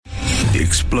The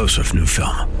explosive new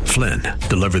film, Flynn,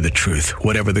 deliver the truth,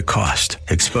 whatever the cost,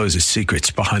 exposes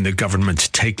secrets behind the government's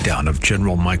takedown of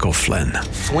General Michael Flynn.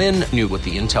 Flynn knew what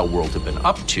the intel world had been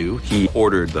up to. He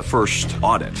ordered the first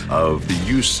audit of the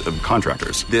use of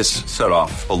contractors. This set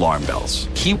off alarm bells.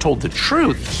 He told the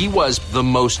truth. He was the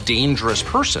most dangerous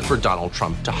person for Donald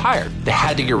Trump to hire. They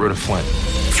had to get rid of Flynn.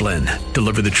 Flynn,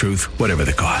 deliver the truth, whatever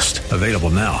the cost. Available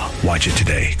now. Watch it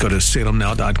today. Go to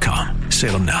salemnow.com.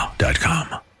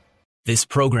 salemnow.com. This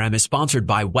program is sponsored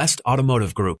by West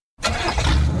Automotive Group. The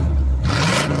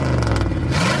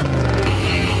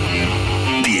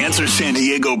Answer San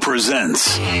Diego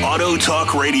presents Auto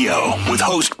Talk Radio with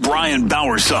host Brian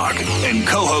Bowersock and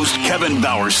co-host Kevin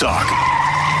Bowersock.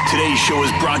 Today's show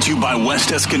is brought to you by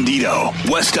West Escondido,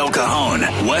 West El Cajon,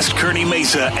 West Kearny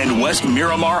Mesa, and West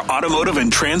Miramar Automotive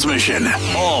and Transmission.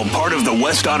 All part of the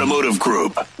West Automotive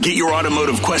Group. Get your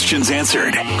automotive questions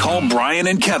answered. Call Brian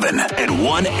and Kevin at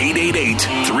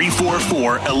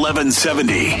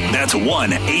 1-888-344-1170. That's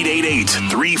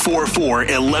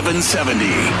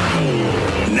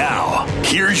 1-888-344-1170. Now,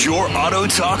 here's your Auto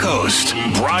Talk host,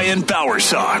 Brian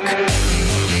Bowersock.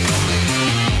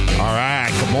 All right,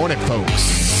 good morning,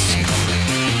 folks.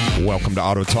 Welcome to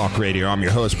Auto Talk Radio. I'm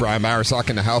your host, Brian Bowersock.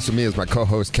 In the house with me is my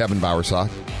co-host, Kevin Bowersock.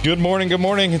 Good morning, good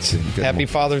morning. It's happy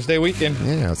Father's Day weekend.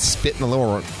 Yeah, it's spitting a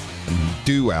little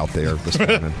dew out there this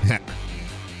morning.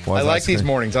 I like these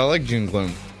mornings. I like June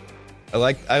gloom. I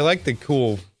like the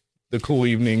cool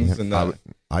evenings. Yeah, and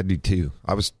I do too.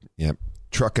 I was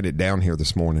trucking it down here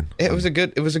this morning. It was a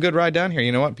good ride down here.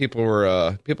 You know what? People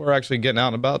were actually getting out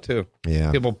and about too.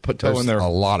 Yeah, people towing their. A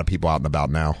lot of people out and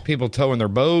about now. People towing their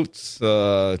boats.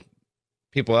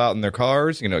 People out in their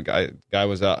cars. You know, guy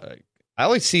was out. I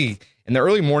always see in the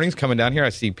early mornings coming down here. I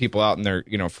see people out in their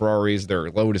Ferraris, their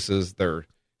Lotuses,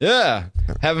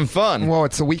 having fun. Well,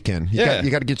 it's a weekend. You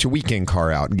got to get your weekend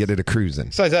car out and get it a cruising.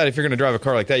 Besides that, if you're going to drive a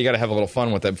car like that, you got to have a little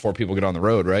fun with it before people get on the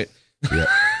road, right? Yeah.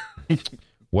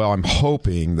 Well, I'm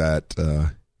hoping that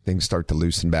things start to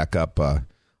loosen back up.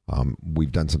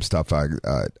 We've done some stuff.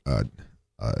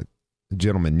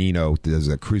 Gentleman Nino does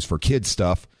a Cruise for Kids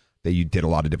stuff. They did a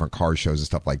lot of different car shows and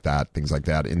stuff like that, things like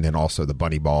that. And then also the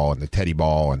bunny ball and the teddy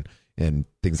ball and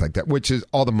things like that, which is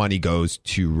all the money goes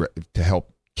to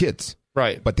help kids.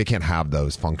 Right. But they can't have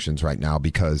those functions right now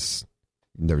because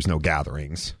there's no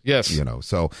gatherings. Yes.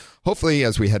 So hopefully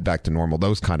as we head back to normal,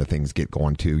 those kind of things get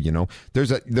going too. There's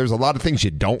a lot of things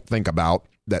you don't think about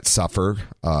that suffer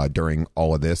during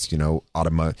all of this, and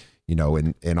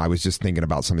I was just thinking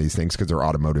about some of these things because they're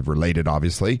automotive related,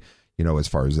 obviously, as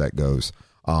far as that goes.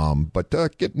 But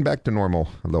getting back to normal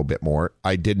a little bit more.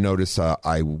 I did notice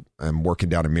I am working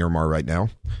down in Miramar right now.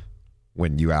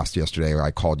 When you asked yesterday,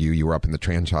 I called you. You were up in the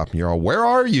trans shop, and you're all, "Where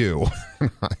are you?"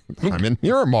 I'm in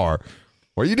Miramar.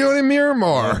 What are you doing in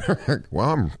Miramar? Well,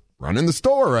 I'm running the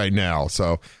store right now.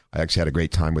 So I actually had a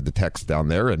great time with the techs down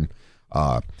there, and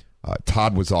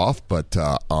Todd was off, but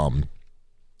I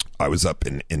was up,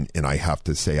 and I have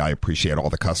to say I appreciate all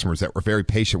the customers that were very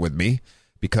patient with me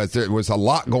because there was a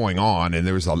lot going on, and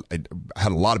I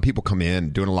had a lot of people come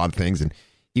in doing a lot of things, and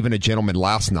even a gentleman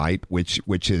last night, which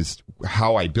is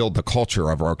how I build the culture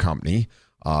of our company.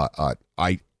 I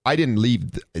didn't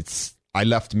leave. I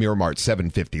left Miramar at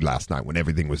 7:50 last night when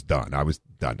everything was done. I was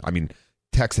done. I mean,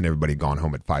 Tex and everybody had gone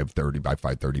home at 5:30 by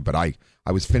 5:30, but I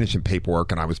was finishing paperwork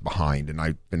and I was behind, and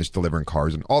I finished delivering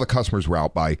cars, and all the customers were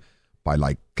out by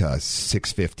like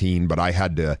 6:15, but I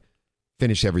had to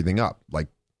finish everything up like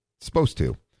supposed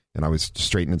to, and I was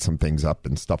straightening some things up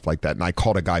and stuff like that, and I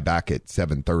called a guy back at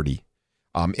 7:30.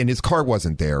 And his car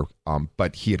wasn't there,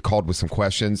 but he had called with some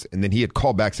questions, and then he had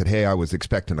called back, said, "Hey, I was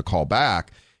expecting a call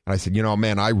back." And I said,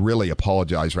 man, I really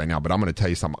apologize right now, but I'm going to tell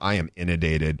you something. I am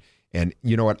inundated, and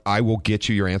you know what? I will get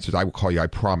you your answers. I will call you, I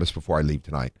promise, before I leave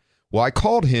tonight. Well, I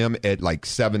called him at like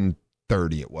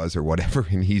 7:30 it was or whatever,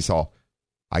 and he's all,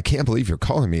 "I can't believe you're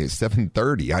calling me at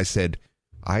 7:30. I said,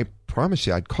 "I promise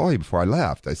you I'd call you before I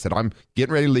left." I said, "I'm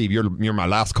getting ready to leave. You're my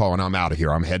last call, and I'm out of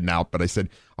here. I'm heading out." But I said,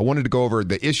 I wanted to go over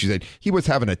the issues. He was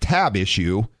having a tab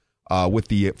issue for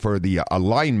the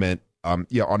alignment on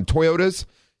Toyotas.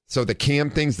 So the cam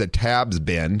things, the tabs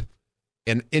bend.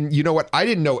 And you know what? I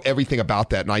didn't know everything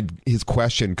about that. And his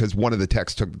question, because one of the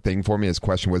techs took the thing for me, his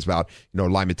question was about,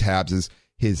 alignment tabs. Is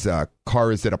his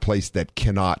car is at a place that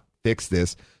cannot fix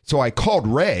this. So I called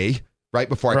Ray right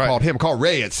before I called him. Called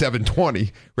Ray at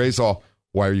 7:20. Ray's all,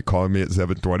 "Why are you calling me at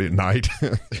 7:20 at night?"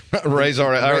 Ray's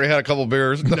already had a couple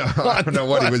beers. No, I don't know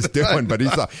what he was doing, but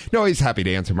he's happy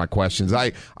to answer my questions.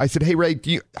 I said, "Hey, Ray,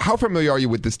 how familiar are you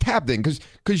with this tab thing?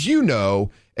 Because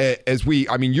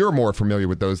you're more familiar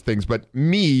with those things, but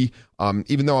me,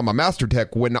 even though I'm a master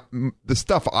tech, when the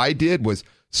stuff I did was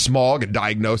smog and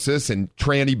diagnosis and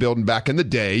tranny building back in the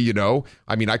day,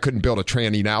 I couldn't build a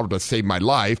tranny now to save my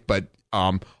life, but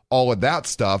all of that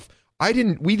stuff, I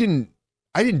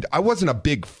wasn't a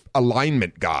big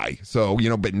alignment guy. So,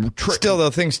 but still though,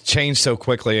 things change so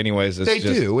quickly anyways. They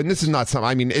do. And this is not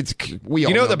something, we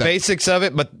all know the basics of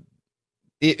it, but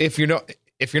if you're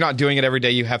not doing it every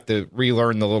day, you have to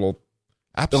relearn the little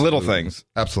things.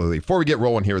 Absolutely. Before we get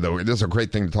rolling here, though, this is a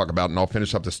great thing to talk about, and I'll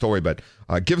finish up the story. But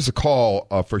give us a call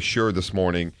for sure this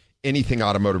morning. Anything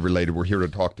automotive related, we're here to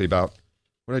talk to you about.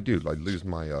 What did I do? I lose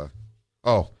my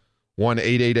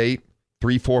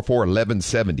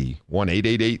 1-888-344-1170.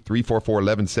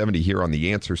 1-888-344-1170 here on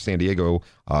The Answer San Diego.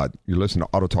 You're listening to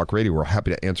Auto Talk Radio. We're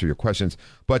happy to answer your questions.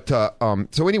 But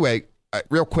so anyway,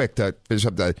 real quick to finish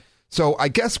up so I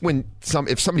guess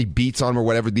if somebody beats on them or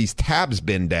whatever, these tabs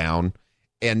bend down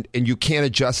and you can't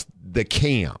adjust the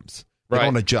cams. They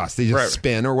don't adjust. They just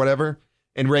spin or whatever.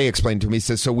 And Ray explained to me, he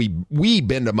says, so we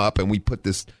bend them up and we put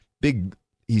this big,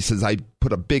 he says, I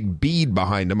put a big bead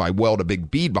behind them. I weld a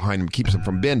big bead behind them, keeps them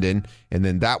from bending. And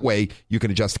then that way you can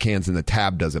adjust the cans and the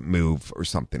tab doesn't move or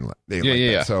something like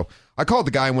that. So I called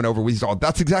the guy and went over. We said,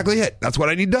 that's exactly it. That's what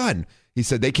I need done. He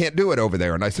said, they can't do it over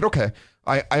there. And I said, okay,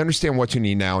 I understand what you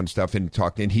need now and stuff. And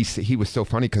talked. And he was so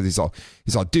funny because he's all,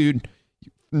 dude,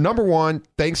 number one,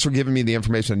 thanks for giving me the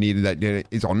information I needed.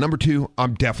 He's all, number two,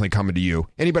 I'm definitely coming to you.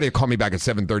 Anybody will call me back at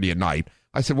 7:30 at night.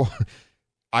 I said, well,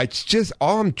 it's just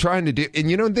all I'm trying to do.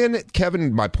 And, then,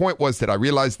 Kevin, my point was that I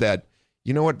realized that,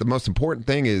 what the most important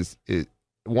thing is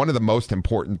one of the most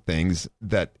important things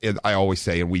that I always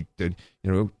say, and we did,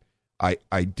 I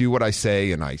do what I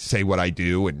say and I say what I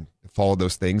do and follow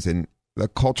those things. And the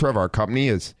culture of our company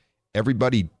is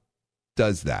everybody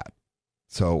does that.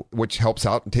 So, which helps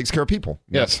out and takes care of people.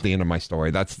 Yes. That's the end of my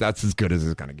story. That's as good as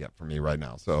it's going to get for me right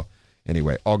now. So,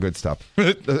 anyway, all good stuff.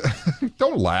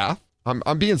 Don't laugh.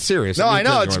 I'm being serious. No, I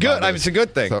know it's good. It's a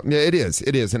good thing. So, yeah, it is,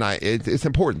 and it's an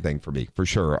important thing for me for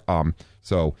sure.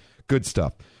 So good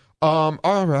stuff. All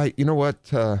right, you know what?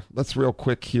 Let's real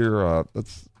quick here.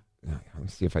 Let's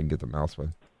see if I can get the mouse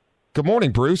one. Good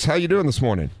morning, Bruce. How you doing this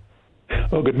morning?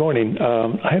 Oh, good morning.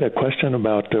 I had a question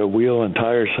about wheel and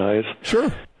tire size.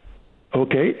 Sure.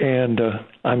 Okay, and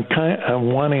I'm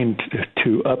wanting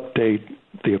to update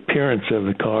the appearance of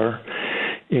the car.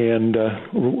 And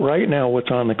right now what's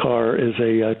on the car is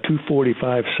a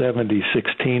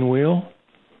 245/70/16 wheel,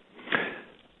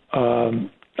 a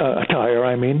tire,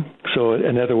 I mean. So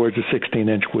in other words, a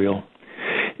 16-inch wheel.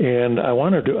 And I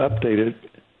wanted to update it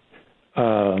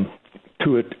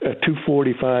to a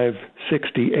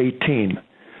 245/60/18.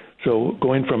 So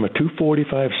going from a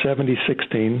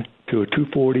 245/70/16 to a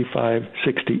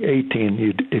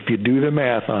 245/60/18, if you do the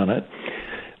math on it,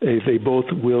 they both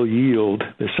will yield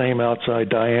the same outside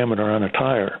diameter on a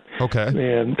tire. Okay.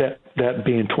 And that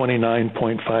being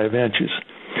 29.5 inches.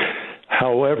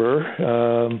 However,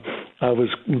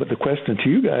 the question to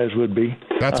you guys would be,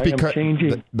 that's because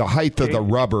the height of the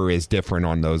rubber is different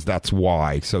on those. That's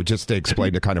why. So just to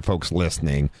explain to kind of folks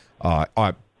listening,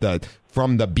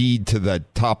 from the bead to the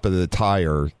top of the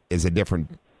tire is a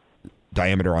different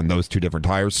diameter on those two different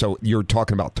tires. So you're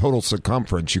talking about total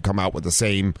circumference. You come out with the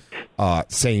same.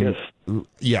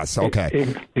 Yes.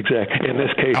 Okay. Exactly. In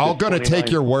this case, I'm going to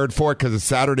take your word for it because it's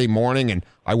Saturday morning and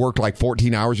I worked like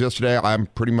 14 hours yesterday. I'm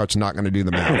pretty much not going to do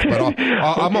the math, but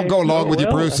I'm going to go along with you,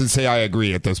 Bruce, and say I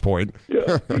agree at this point.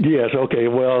 Yes. Okay.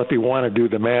 Well, if you want to do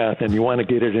the math and you want to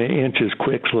get it in inches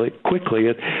quickly,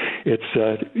 it's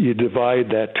you divide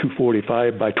that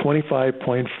 245 by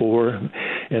 25.4,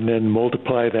 and then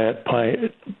multiply that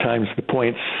times the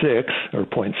 0.6 or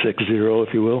 0.60,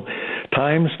 if you will,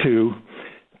 times 2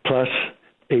 plus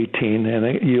 18, and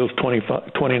it yields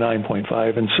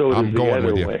 29.5, and so does the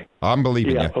other way. I'm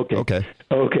believing you. Okay.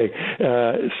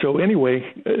 So anyway,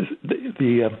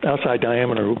 the outside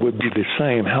diameter would be the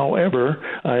same. However,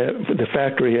 the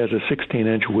factory has a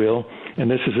 16-inch wheel, and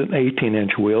this is an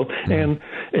 18-inch wheel. Mm-hmm. And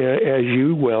as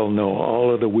you well know, all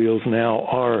of the wheels now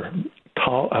are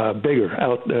bigger,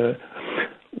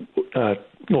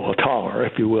 taller,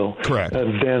 if you will, correct,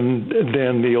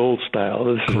 than the old style.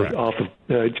 This correct. Is off of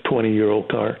a 20-year-old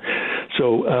car.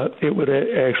 So it would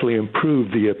actually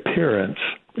improve the appearance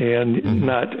and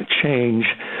not change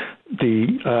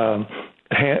the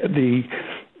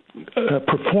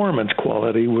performance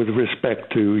quality with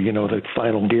respect to, the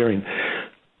final gearing.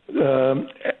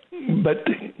 But,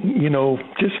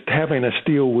 just having a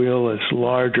steel wheel that's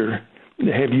larger,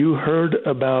 have you heard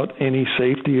about any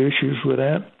safety issues with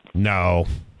that? No,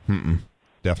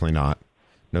 definitely not.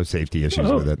 No safety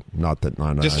issues with it. Not that.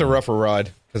 Just a rougher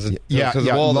ride because of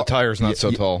all the tires not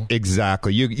so tall.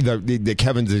 Exactly. The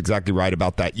Kevin's exactly right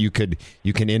about that. You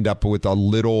can end up with a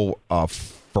little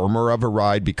firmer of a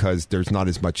ride because there's not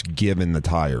as much give in the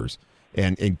tires.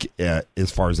 And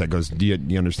as far as that goes, do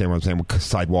you understand what I'm saying? With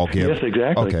sidewall give. Yes,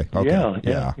 exactly. Okay.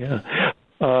 Yeah.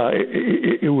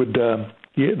 It would.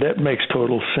 That makes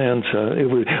total sense. It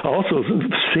would also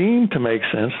seem to make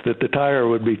sense that the tire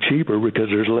would be cheaper because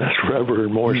there's less rubber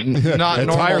and more. The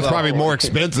tire's probably more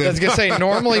expensive. I was going to say,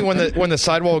 normally when the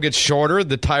sidewall gets shorter,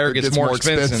 the tire gets more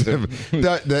expensive.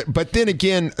 But then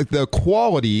again, the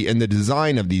quality and the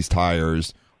design of these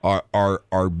tires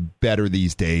are better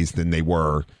these days than they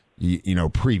were,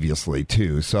 previously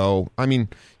too. So, I mean,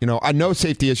 I know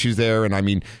safety issues there. And I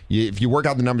mean, if you work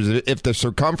out the numbers, if the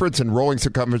circumference and rolling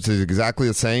circumference is exactly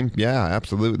the same, yeah,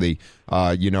 absolutely.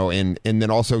 And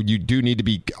then also you do need to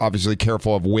be obviously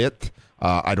careful of width.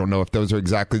 I don't know if those are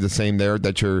exactly the same there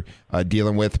that you're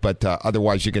dealing with, but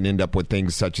otherwise you can end up with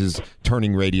things such as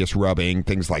turning radius rubbing,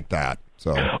 things like that.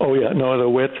 So. Oh yeah, no, the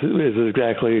width is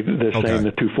exactly the same,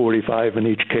 the 245 in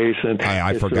each case. And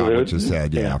I forgot what you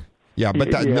said. Yeah. Yeah,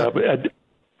 but go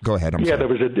ahead. I'm sorry. There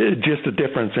was just a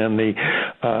difference in the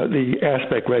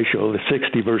aspect ratio, the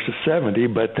 60 versus 70,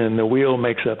 but then the wheel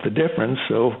makes up the difference.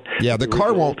 So the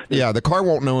car won't. Yeah, the car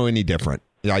won't know any different.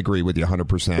 Yeah, I agree with you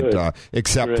 100%.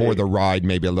 Except for the ride,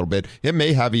 maybe a little bit. It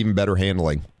may have even better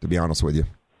handling, to be honest with you.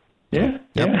 Yeah.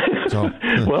 Yep. So,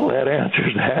 well, that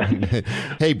answers that.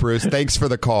 Hey, Bruce, thanks for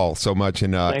the call so much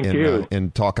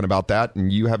and talking about that.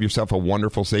 And you have yourself a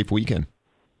wonderful, safe weekend.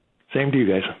 Same to you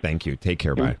guys. Thank you. Take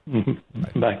care. Bye.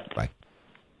 Bye. Bye.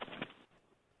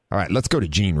 All right, let's go to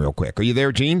Gene real quick. Are you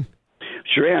there, Gene?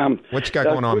 Sure am. What you got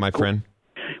going on, my friend?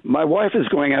 My wife is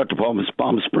going out to Palm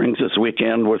Springs this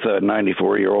weekend with a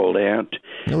 94-year-old aunt.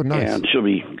 Oh, nice. And she'll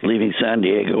be leaving San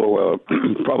Diego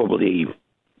probably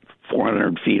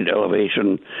 400 feet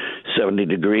elevation, 70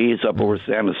 degrees up over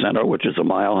San Jacinto, which is a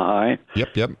mile high.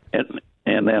 Yep.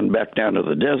 And then back down to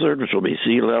the desert, which will be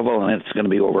sea level, and it's going to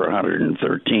be over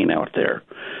 113 out there.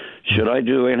 Should I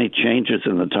do any changes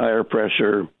in the tire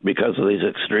pressure because of these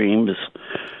extremes?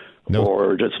 No.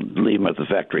 Or just leave them at the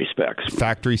factory specs?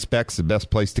 Factory specs, the best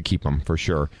place to keep them, for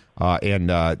sure. And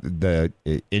the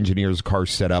engineer's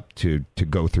car's set up to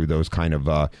go through those kind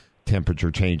of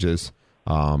temperature changes.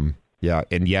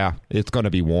 It's going to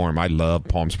be warm. I love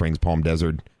Palm Springs, Palm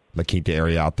Desert, La Quinta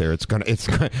area out there. It's gonna.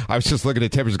 I was just looking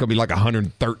at temperatures. It's gonna be like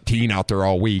 113 out there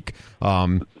all week.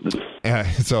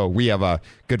 So we have a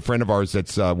good friend of ours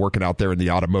that's working out there in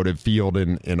the automotive field,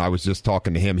 and I was just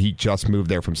talking to him. He just moved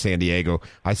there from San Diego.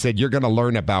 I said, "You're going to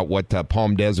learn about what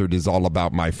Palm Desert is all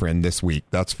about, my friend, this week.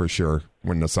 That's for sure.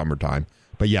 When the summertime."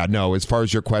 But yeah, no. As far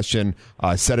as your question,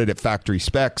 set it at factory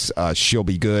specs. She'll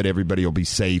be good. Everybody will be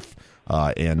safe.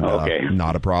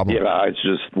 Not a problem. Yeah, I was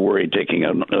just worried taking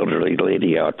an elderly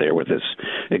lady out there with this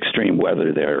extreme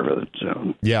weather there.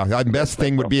 The best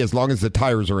thing would be as long as the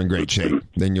tires are in great shape.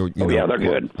 Then you'll. They're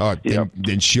good.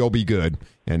 Then she'll be good.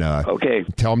 And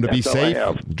tell them to be safe.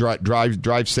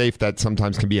 Drive safe. That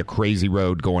sometimes can be a crazy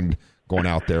road going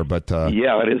out there, but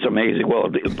it is amazing.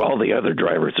 Well, all the other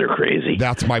drivers are crazy.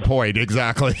 That's my point.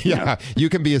 Exactly. Yeah, you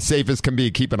can be as safe as can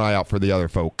be. Keep an eye out for the other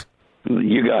folk.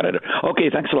 You got it. Okay,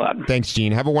 thanks a lot. Thanks,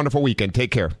 Gene. Have a wonderful weekend. Take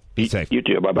care. Be safe. You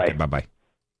too. Bye-bye. Okay, bye-bye.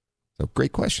 So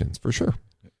great questions, for sure.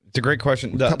 It's a great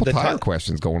question. A couple tire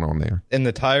questions going on there. And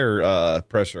the tire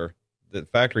pressure, the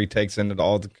factory takes into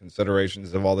all the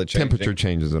considerations of all the temperature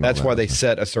changes. And that's why they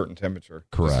set a certain temperature.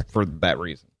 Correct. For that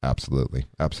reason. Absolutely.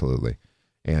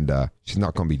 And she's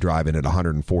not going to be driving at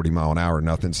 140 mile an hour,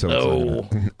 nothing. So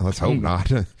let's hope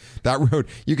not. That road,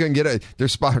 you can get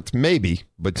there's spots maybe,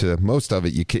 but most of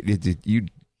it,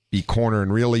 you'd be cornering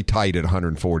really tight at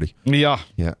 140. Yeah.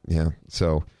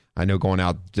 So I know going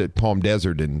out to Palm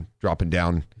Desert and dropping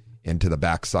down into the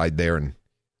backside there, and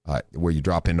where you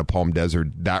drop into Palm Desert,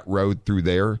 that road through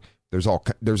there,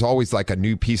 there's always like a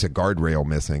new piece of guardrail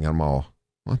missing. I'm all,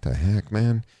 what the heck,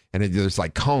 man? And there's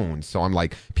like cones. So I'm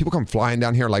like, people come flying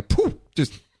down here like, poof,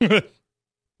 just,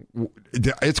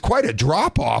 it's quite a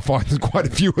drop off on quite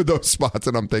a few of those spots.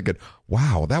 And I'm thinking,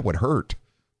 wow, that would hurt.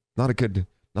 Not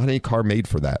any car made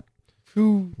for that.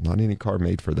 Not any car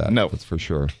made for that. No. That's for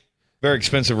sure. Very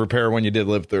expensive repair when you did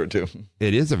live through it too.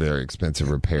 It is a very expensive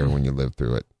repair when you live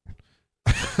through it.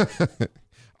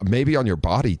 Maybe on your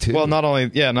body too. Well, not only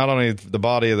the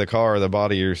body of the car, the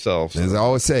body of yourself. So. As I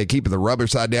always say, keeping the rubber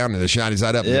side down and the shiny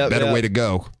side up is a better way to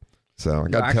go. So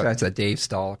that's a Dave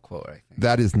Stahl quote, I think.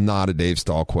 That is not a Dave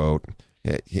Stahl quote.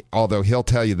 Although he'll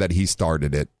tell you that he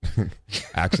started it.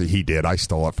 Actually, he did. I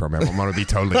stole it from him. I'm going to be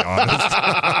totally honest.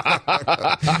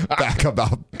 Back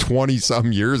about 20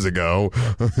 some years ago.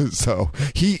 So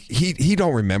he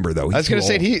don't remember though. I was going to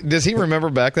say, does he remember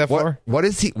back that far? What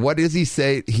does he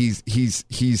say?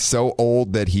 He's so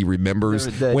old that he remembers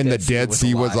when the Dead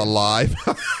Sea was alive.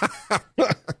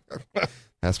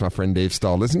 That's my friend Dave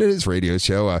Stahl. Listen to his radio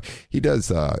show. He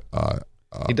does like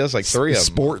 3 of them.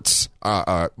 Sports,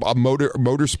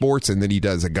 motor sports, and then he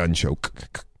does a gun show.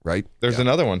 Right? There's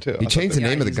another one too. He changed the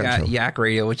name of the gun show. Yak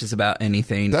Radio, which is about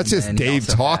anything. That's just Dave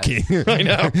talking. I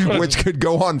know. Which could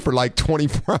go on for like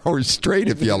 24 hours straight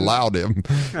if you allowed him.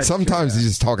 Sometimes he's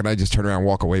just talking. I just turn around and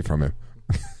walk away from him.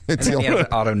 It's he has an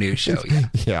auto news show.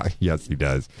 Yeah. Yes, he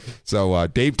does. So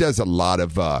Dave does a lot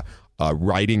of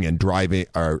writing and driving,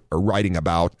 or writing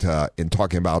about and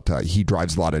talking about. He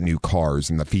drives a lot of new cars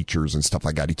and the features and stuff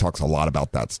like that. He talks a lot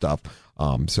about that stuff.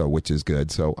 So which is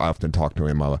good. So I often talk to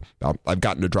him. I've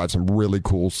gotten to drive some really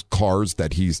cool cars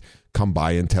that he's come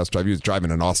by and test drive. He was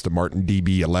driving an Aston Martin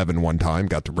DB11 one time.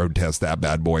 Got to road test that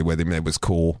bad boy with him. It was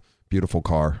cool. Beautiful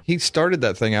car. He started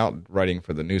that thing out writing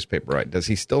for the newspaper, right? Does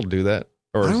he still do that?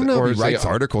 Or I don't know if he writes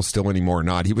articles still anymore or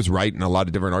not. He was writing a lot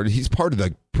of different articles. He's part of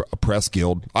the press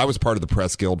guild. I was part of the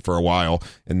press guild for a while,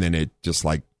 and then it just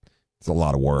like it's a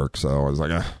lot of work. So I was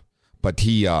like, but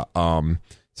he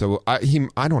so I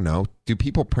don't know. Do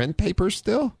people print papers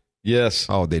still? Yes.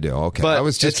 Oh, they do. Okay. But I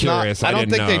was just curious. I don't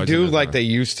think they do like they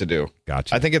used to do.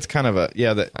 Gotcha. I think it's kind of all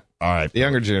right. The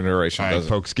younger generation doesn't.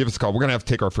 Folks, give us a call. We're going to have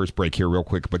to take our first break here real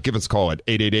quick, but give us a call at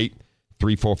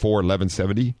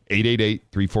 888-344-1170.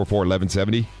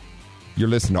 888-344-1170. You're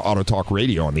listening to Auto Talk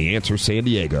Radio on The Answer San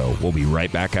Diego. We'll be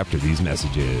right back after these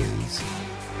messages.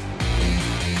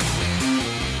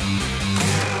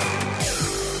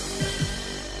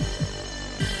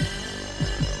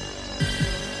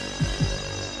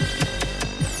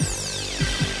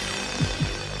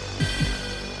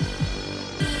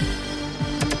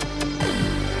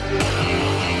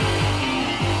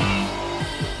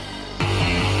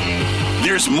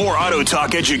 There's more Auto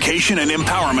Talk education and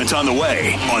empowerment on the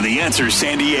way on The Answer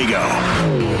San Diego.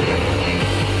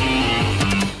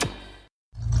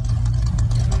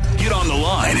 Get on the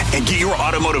line and get your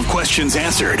automotive questions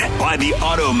answered by the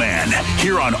Auto Man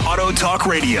here on Auto Talk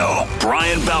Radio.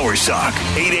 Brian Bowersock,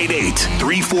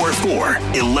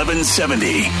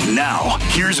 888-344-1170. Now,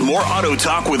 here's more Auto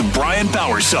Talk with Brian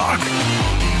Bowersock.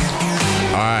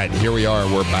 All right, here we are.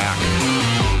 We're back.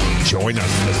 Join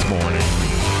us this morning.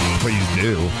 Please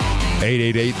do.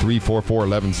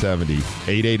 888-344-1170.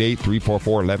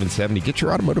 888-344-1170. Get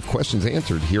your automotive questions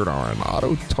answered here on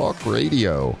Auto Talk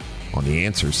Radio on The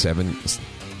Answer 7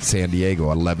 San Diego,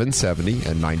 1170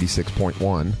 and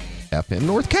 96.1 FM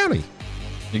North County.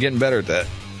 You're getting better at that.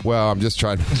 Well, I'm just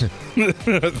trying to...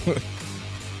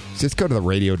 Just go to the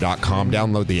radio.com,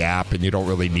 download the app, and you don't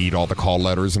really need all the call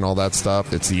letters and all that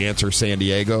stuff. It's The Answer San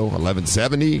Diego,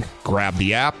 1170. Grab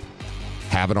the app.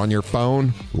 Have it on your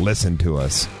phone. Listen to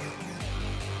us.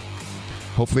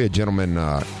 Hopefully a gentleman...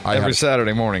 Every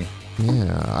Saturday morning.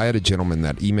 Yeah. I had a gentleman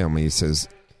that emailed me. He says,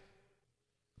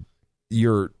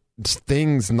 your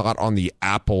thing's not on the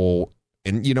Apple...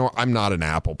 And, I'm not an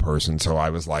Apple person, so I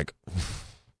was like...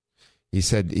 He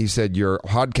said, your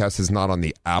podcast is not on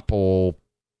the Apple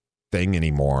thing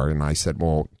anymore. And I said,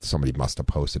 well, somebody must have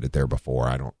posted it there before.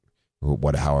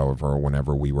 However,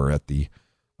 whenever we were at the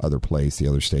other place, the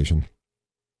other station...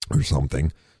 or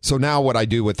something. So now what I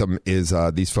do with them is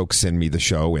these folks send me the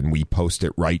show and we post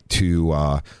it right to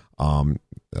Auto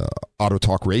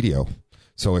Talk Radio.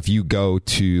 So if you go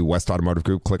to West Automotive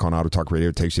Group, click on Auto Talk Radio,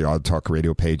 it takes you to Auto Talk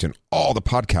Radio page, and all the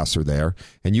podcasts are there,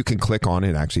 and you can click on it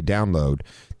and actually download.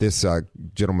 This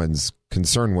gentleman's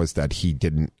concern was that he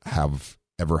didn't have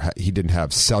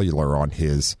cellular on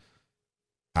his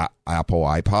Apple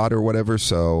iPod or whatever,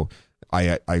 so...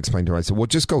 I explained to him, I said, well,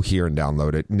 just go here and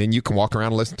download it, and then you can walk around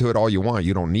and listen to it all you want.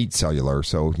 You don't need cellular.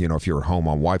 So, if you're at home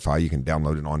on Wi-Fi, you can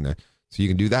download it so you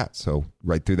can do that. So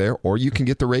right through there, or you can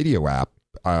get the radio app,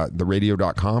 the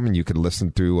radio.com, and you can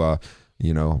listen through,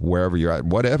 wherever you're at,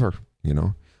 whatever,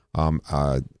 you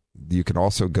can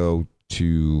also go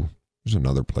to, there's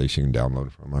another place you can download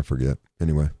it from. I forget.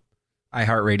 Anyway.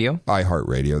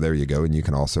 iHeartRadio. There you go. And you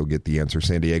can also get The Answer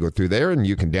San Diego through there, and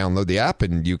you can download the app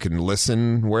and you can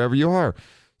listen wherever you are.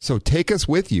 So take us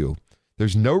with you.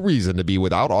 There's no reason to be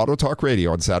without Auto Talk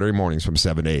Radio on Saturday mornings from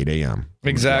 7 to 8 a.m.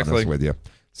 Exactly. With you.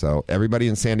 So everybody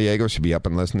in San Diego should be up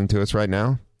and listening to us right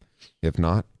now. If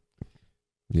not,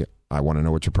 yeah, I want to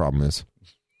know what your problem is.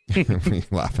 What are you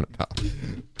laughing about?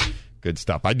 Good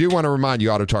stuff. I do want to remind you,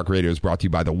 Auto Talk Radio is brought to you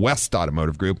by the West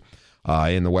Automotive Group.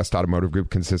 And the West Automotive Group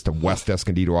consists of West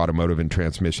Escondido Automotive and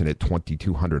Transmission at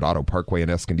 2200 Auto Parkway in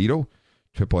Escondido,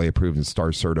 AAA approved and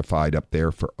STAR certified up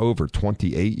there for over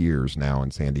 28 years now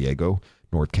in San Diego,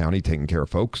 North County, taking care of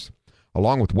folks.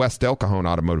 Along with West El Cajon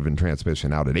Automotive and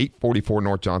Transmission out at 844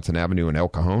 North Johnson Avenue in El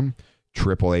Cajon.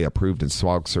 AAA approved and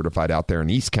SWOG certified out there in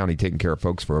East County, taking care of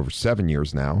folks for over 7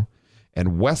 years now.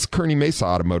 And West Kearny Mesa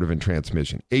Automotive and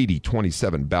Transmission,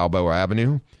 8027 Balboa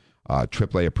Avenue.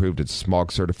 AAA approved and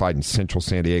SMOG certified in Central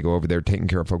San Diego over there, taking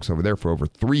care of folks over there for over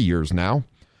 3 years now.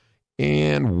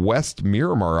 And West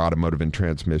Miramar Automotive and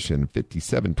Transmission,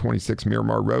 5726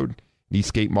 Miramar Road,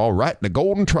 Eastgate Mall, right in the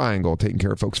Golden Triangle, taking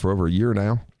care of folks for over a year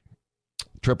now.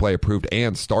 AAA approved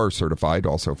and STAR certified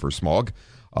also for SMOG,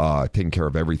 taking care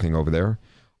of everything over there.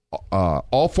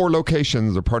 All 4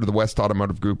 locations are part of the West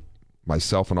Automotive Group.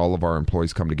 Myself and all of our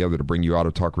employees come together to bring you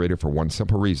Auto Talk Radio for one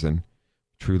simple reason.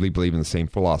 Truly believe in the same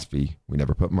philosophy. We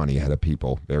never put money ahead of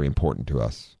people. Very important to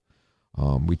us.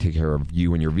 We take care of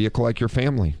you and your vehicle like your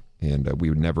family. And we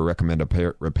would never recommend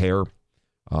a repair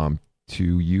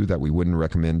to you that we wouldn't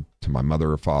recommend to my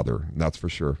mother or father. That's for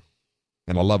sure.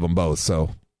 And I love them both.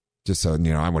 So just so,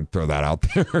 I would throw that out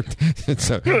there.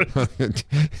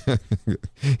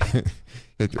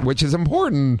 Which is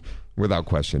important. Without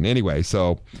question. Anyway,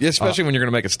 so... Yeah, especially when you're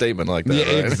going to make a statement like that. Yeah,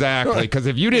 right? Exactly. Because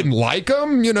if you didn't like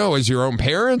them, as your own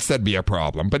parents, that'd be a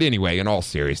problem. But anyway, in all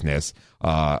seriousness,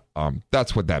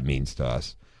 that's what that means to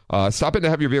us. Stop in to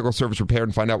have your vehicle service repaired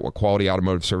and find out what quality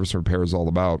automotive service and repair is all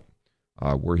about.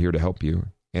 We're here to help you.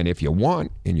 And if you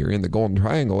want, and you're in the Golden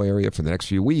Triangle area for the next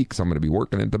few weeks, I'm going to be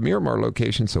working at the Miramar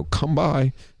location, so come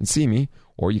by and see me.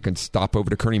 Or you can stop over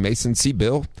to Kearny Mesa and see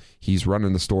Bill. He's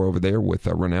running the store over there with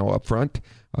Renell up front,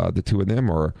 the two of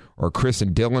them, or Chris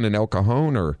and Dylan in El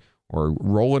Cajon, or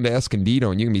Roland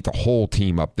Escondido, and you can meet the whole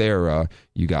team up there.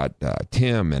 You got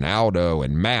Tim and Aldo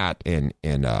and Matt and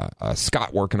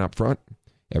Scott working up front.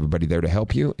 Everybody there to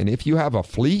help you. And if you have a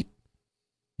fleet,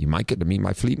 you might get to meet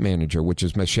my fleet manager, which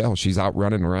is Michelle. She's out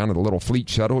running around in a little fleet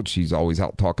shuttle. She's always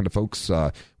out talking to folks.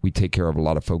 We take care of a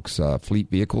lot of folks' fleet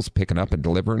vehicles, picking up and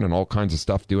delivering and all kinds of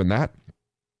stuff doing that.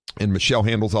 And Michelle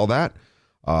handles all that.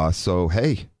 So,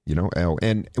 hey,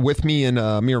 and with me in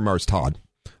Miramar's Todd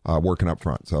working up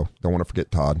front. So don't want to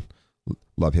forget Todd.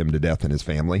 Love him to death and his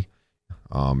family.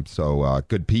 So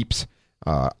good peeps.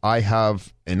 I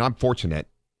have, and I'm fortunate,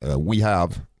 we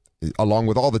have, along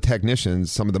with all the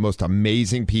technicians, some of the most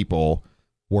amazing people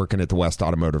working at the West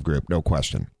Automotive Group, no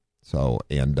question. So,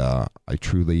 and I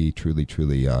truly, truly,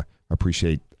 truly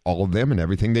appreciate all of them and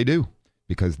everything they do,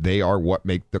 because they are what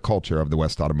make the culture of the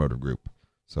West Automotive Group.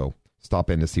 So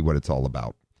stop in to see what it's all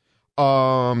about.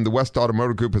 The West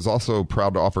Automotive Group is also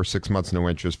proud to offer 6 months no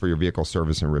interest for your vehicle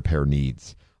service and repair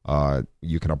needs.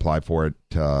 You can apply for it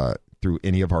through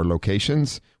any of our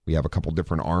locations. We have a couple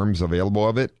different arms available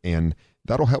of it, and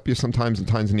that'll help you sometimes in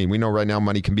times of need. We know right now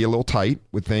money can be a little tight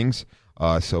with things,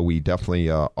 so we definitely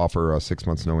offer 6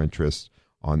 months no interest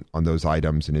on those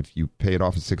items. And if you pay it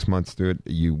off in 6 months through it,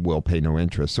 you will pay no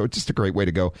interest. So it's just a great way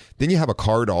to go. Then you have a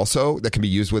card also that can be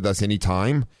used with us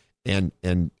anytime, and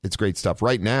it's great stuff.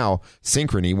 Right now,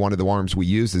 Synchrony, one of the arms we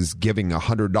use, is giving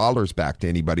 $100 back to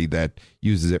anybody that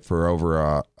uses it for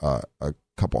over a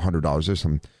couple $100. There's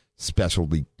some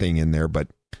specialty thing in there, but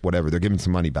whatever, they're giving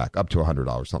some money back, up to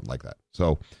 $100, something like that.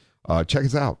 So check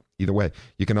us out. Either way,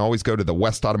 you can always go to the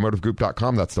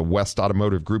westautomotivegroup.com. That's the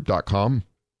westautomotivegroup.com,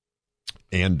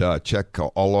 and check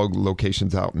all our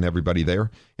locations out and everybody there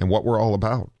and what we're all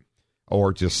about.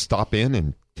 Or just stop in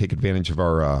and take advantage of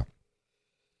our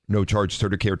no-charge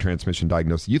CertiCare transmission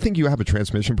diagnosis. You think you have a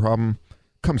transmission problem?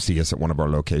 Come see us at one of our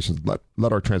locations.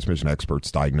 Let our transmission experts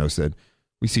diagnose it.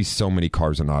 We see so many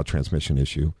cars and not a transmission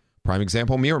issue. Prime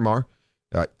example, Miramar.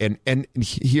 And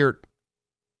here,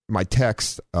 my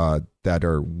techs that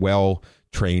are well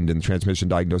trained in transmission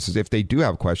diagnosis, if they do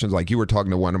have questions, like you were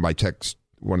talking to one of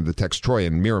the techs, Troy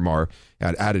in Miramar,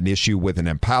 had an issue with an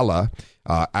Impala,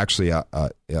 actually a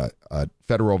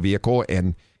federal vehicle,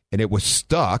 and it was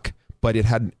stuck, but it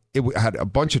had a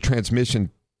bunch of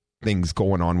transmission things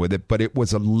going on with it, but it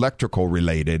was electrical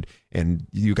related, and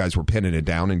you guys were pinning it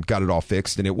down and got it all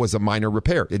fixed, and it was a minor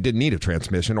repair. It didn't need a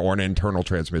transmission or an internal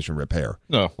transmission repair.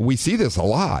 No. We see this a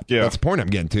lot. Yeah. That's the point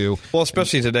I'm getting to. Well,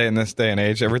 especially today in this day and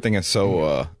age, everything is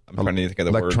so I'm trying to think of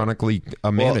the electronically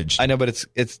word. Managed. Well, I know, but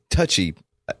it's touchy.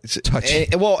 It's touchy.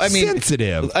 Well, I mean,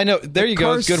 sensitive. I know. There you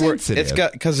go. It's good word. Sensitive. It's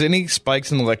got, because any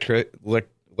spikes in the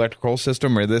electrical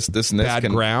system or this and this bad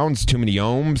grounds, too many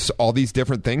ohms, all these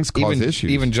different things cause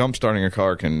issues. Even jump starting a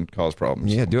car can cause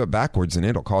problems. Yeah, do it backwards and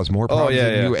it'll cause more problems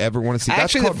than you ever want to see.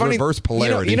 Actually, that's called reverse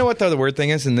polarity. You know what the weird thing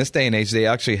is? In this day and age, they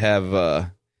actually have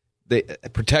the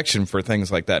protection for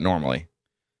things like that normally.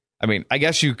 I mean, I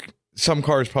guess some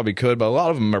cars probably could, but a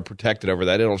lot of them are protected over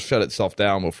that. It'll shut itself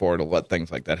down before it'll let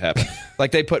things like that happen.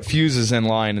 Like they put fuses in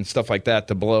line and stuff like that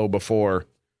to blow before.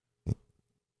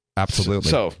 Absolutely.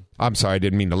 So I'm sorry, I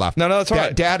didn't mean to laugh. No, that's all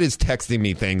right. Dad is texting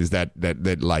me things that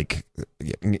like,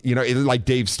 you know, like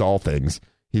Dave Stahl things.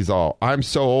 He's all, I'm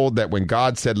so old that when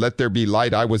God said, let there be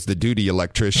light, I was the duty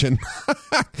electrician.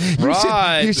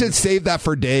 You should save that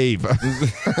for Dave.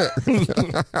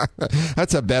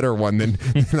 That's a better one than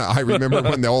I remember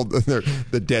when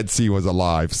the Dead Sea was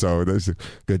alive. So there's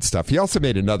good stuff. He also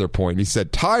made another point. He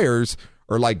said, tires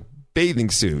are like bathing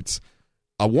suits.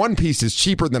 A one piece is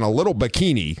cheaper than a little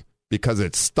bikini because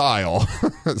it's style.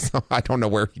 So I don't know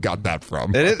where he got that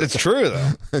from. It's true,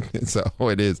 though. So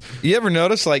it is. You ever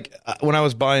notice, like, when I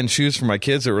was buying shoes for my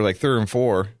kids that were like 3 and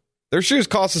 4, their shoes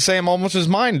cost the same almost as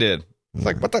mine did. It's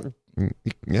like, what the?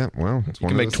 Yeah, well, it's you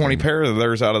can make 20 pairs of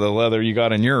theirs out of the leather you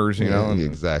got in yours, you know?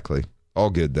 Exactly. All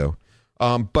good, though.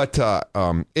 But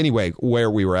anyway, where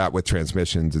we were at with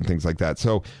transmissions and things like that.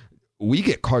 So we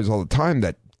get cars all the time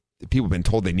that people have been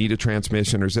told they need a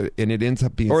transmission, and it ends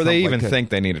up being, or they even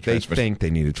think they need a transmission. They think they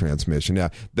need a transmission. Yeah,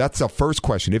 that's the first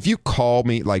question. If you call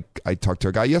me, like I talked to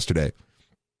a guy yesterday,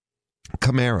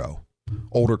 Camaro,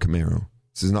 older Camaro,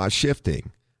 this is not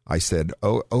shifting. I said,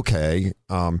 oh, okay.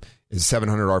 Is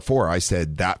 700 R4. I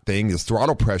said, that thing is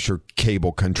throttle pressure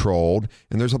cable controlled,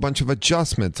 and there's a bunch of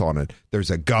adjustments on it.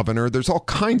 There's a governor. There's all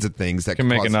kinds of things that can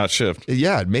make it not shift.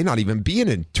 Yeah, it may not even be an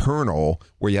internal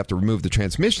where you have to remove the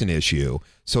transmission issue.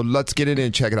 So let's get it in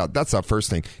and check it out. That's our first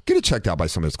thing. Get it checked out by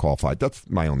somebody that's qualified. That's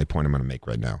my only point I'm going to make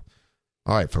right now.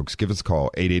 All right, folks, give us a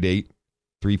call,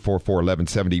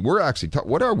 888-344-1170. We're actually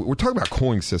we're talking about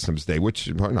cooling systems today, which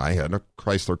I had a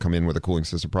Chrysler come in with a cooling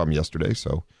system problem yesterday,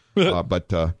 so... but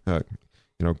you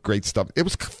know, great stuff. It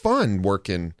was fun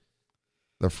working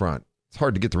the front. It's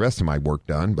hard to get the rest of my work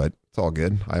done, but it's all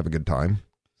good. I have a good time.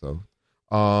 So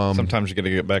sometimes you got to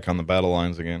get back on the battle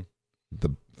lines again.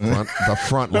 The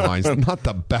front lines, not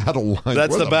the battle line.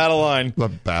 That's the battle line. The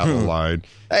battle line.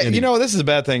 Hey, you know, this is a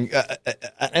bad thing,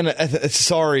 and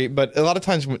sorry, but a lot of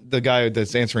times the guy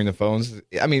that's answering the phones,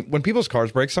 I mean, when people's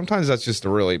cars break, sometimes that's just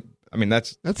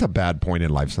that's a bad point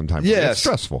in life sometimes. Yes. It's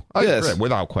stressful. Yes.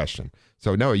 Without question.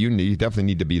 So no, you definitely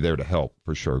need to be there to help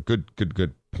for sure.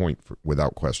 Good point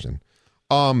without question.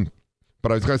 But I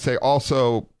was going to say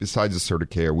also, besides the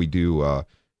CertiCare, we do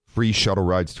free shuttle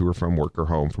rides to or from work or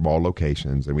home from all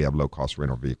locations, and we have low-cost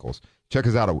rental vehicles. Check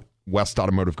us out at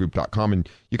westautomotivegroup.com, and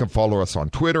you can follow us on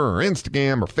Twitter or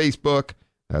Instagram or Facebook.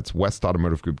 That's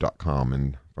westautomotivegroup.com,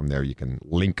 and from there you can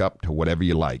link up to whatever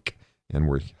you like, and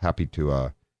we're happy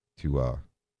to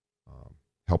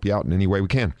help you out in any way we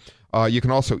can. You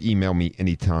can also email me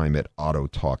anytime at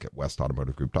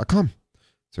autotalk@westautomotivegroup.com.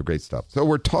 So great stuff. So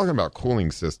we're talking about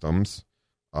cooling systems.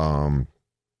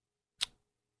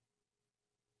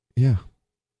 Yeah.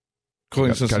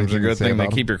 Cooling systems are a good thing. They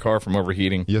keep your car from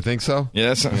overheating. You think so?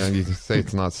 Yes. Yeah, you can say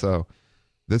it's not so.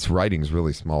 This writing's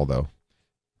really small, though.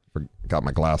 Forgot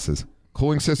my glasses.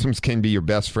 Cooling systems can be your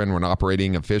best friend when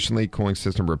operating efficiently. Cooling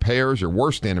system repair is your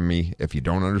worst enemy if you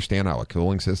don't understand how a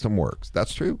cooling system works.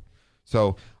 That's true.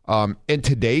 So in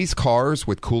today's cars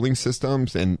with cooling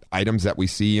systems and items that we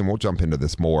see, and we'll jump into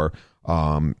this more,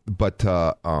 but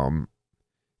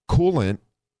coolant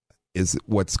is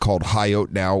what's called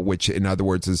HYOT now, which in other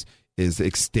words is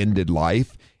extended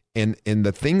life. And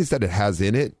the things that it has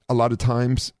in it, a lot of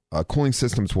times, cooling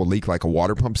systems will leak like a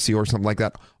water pump seal or something like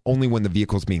that, only when the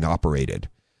vehicle's being operated.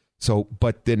 So,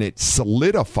 but then it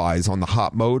solidifies on the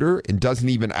hot motor and doesn't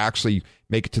even actually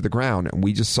make it to the ground. And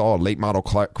we just saw a late model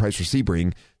Chrysler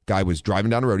Sebring. Guy was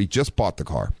driving down the road. He just bought the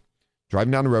car.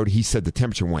 Driving down the road, he said the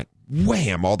temperature went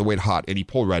wham all the way to hot, and he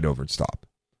pulled right over and stopped.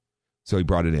 So he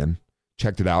brought it in,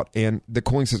 checked it out, and the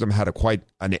cooling system had quite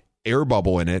an air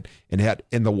bubble in it, and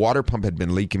the water pump had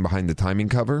been leaking behind the timing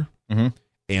cover. Mm-hmm.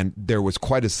 And there was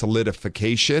quite a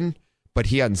solidification, but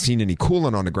he hadn't seen any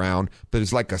coolant on the ground. But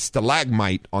it's like a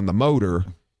stalagmite on the motor,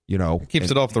 you know.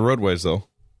 Keeps it off the roadways, though.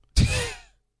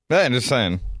 I'm just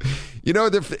saying. You know,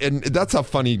 and that's how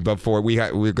funny. Before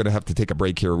we're going to have to take a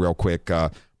break here real quick.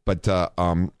 But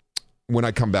when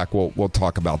I come back, we'll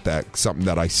talk about that. Something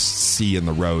that I see in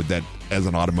the road that, as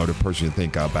an automotive person, you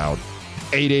think about.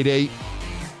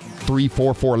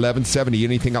 888-344-1170.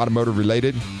 Anything automotive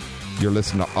related? You're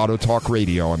listening to Auto Talk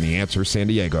Radio on The Answer San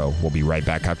Diego. We'll be right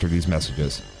back after these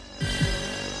messages.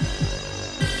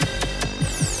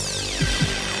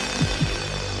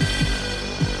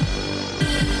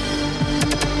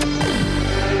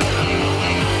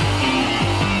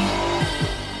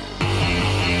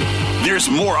 There's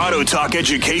more Auto Talk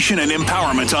education and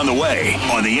empowerment on the way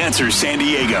on The Answer San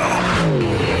Diego.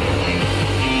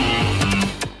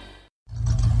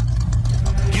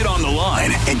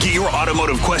 your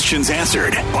automotive questions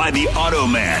answered by the Auto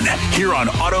Man here on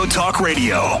Auto Talk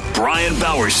Radio. Brian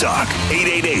Bowersock,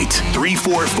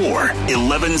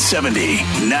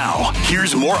 888-344-1170. Now,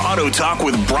 here's more Auto Talk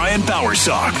with Brian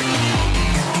Bowersock.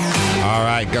 All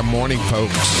right, good morning,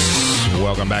 folks.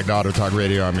 Welcome back to Auto Talk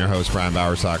Radio. I'm your host, Brian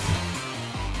Bowersock.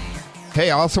 Hey,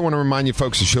 I also want to remind you,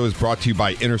 folks, the show is brought to you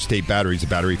by Interstate Batteries, a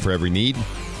battery for every need.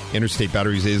 Interstate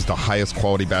Batteries is the highest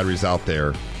quality batteries out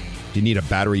there. If you need a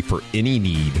battery for any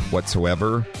need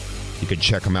whatsoever, you can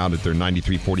check them out at their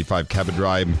 9345 Cabot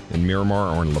Drive in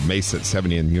Miramar or in La Mesa at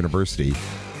 70 in University.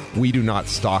 We do not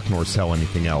stock nor sell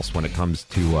anything else when it comes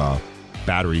to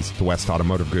batteries, the West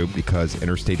Automotive Group, because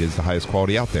Interstate is the highest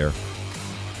quality out there.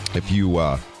 If you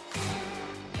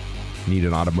need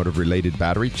an automotive-related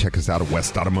battery, check us out at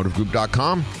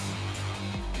westautomotivegroup.com.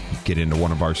 Get into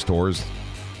one of our stores,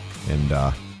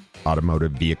 and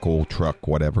automotive, vehicle, truck,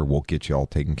 whatever, we'll get you all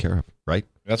taken care of, right?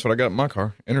 That's what I got in my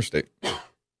car, Interstate.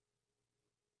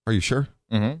 Are you sure?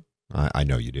 Mm-hmm. I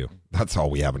know you do. That's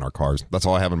all we have in our cars. That's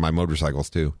all I have in my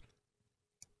motorcycles, too.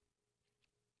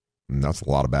 And that's a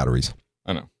lot of batteries.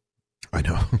 I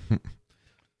know.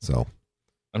 So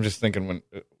I'm just thinking when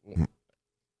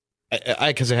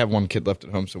because I have one kid left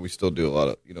at home, so we still do a lot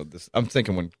of this. I'm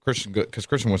thinking when Christian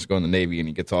wants to go in the Navy and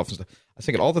he gets off and stuff. I was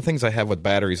thinking all the things I have with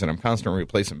batteries, and I'm constantly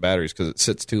replacing batteries because it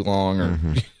sits too long, or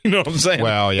you know what I'm saying.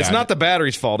 Well, yeah, it's not the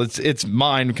battery's fault. It's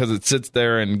mine because it sits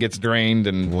there and gets drained.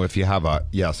 And well, if you have a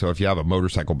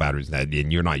motorcycle batteries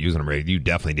and you're not using them right, you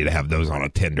definitely need to have those on a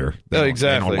tender.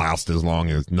 Exactly. They don't last as long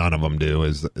as none of them do.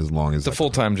 As long as it's a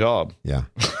full-time job. Yeah.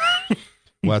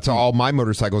 Well, that's all my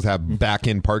motorcycles have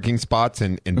back-end parking spots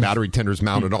and battery tenders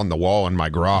mounted on the wall in my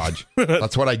garage.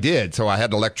 That's what I did. So I had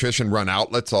an electrician run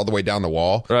outlets all the way down the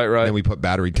wall. Right. And then we put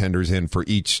battery tenders in for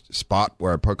each spot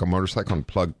where I park a motorcycle and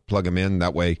plug them in.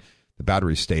 That way the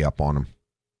batteries stay up on them.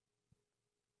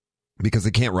 Because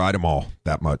they can't ride them all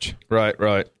that much. Right.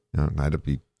 I had to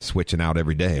be switching out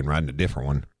every day and riding a different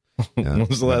one. When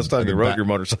was the last time you rode your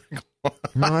motorcycle?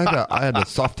 No, I had a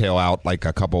Softail out like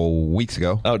a couple weeks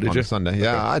ago. Oh, did you? Sunday.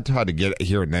 Yeah, okay. I tried to get it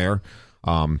here and there.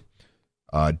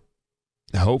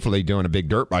 Hopefully doing a big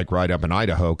dirt bike ride up in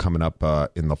Idaho coming up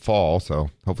in the fall. So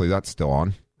hopefully that's still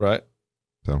on. Right.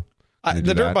 So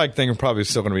the dirt bike thing probably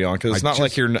still going to be on because it's not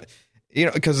like you're,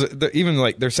 because even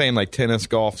like they're saying like tennis,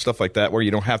 golf, stuff like that, where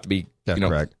you don't have to be.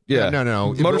 Correct. Yeah.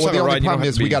 No. Motorcycle the only ride. Problem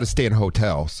is we got to stay in a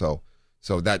hotel.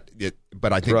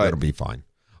 But I think that'll be fine.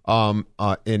 And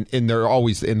they're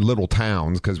always in little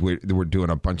towns because we're doing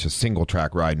a bunch of single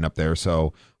track riding up there.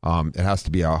 So it has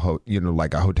to be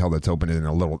like a hotel that's open in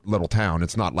a little town.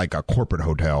 It's not like a corporate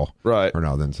hotel, right? Or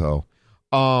nothing. So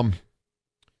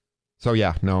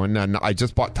yeah, no. And then I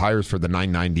just bought tires for the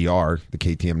 990R, the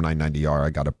KTM 990R.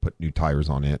 I got to put new tires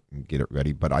on it and get it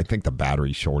ready. But I think the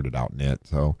battery's shorted out in it.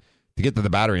 So to get to the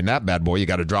battery in that bad boy, you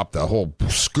got to drop the whole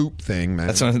scoop thing,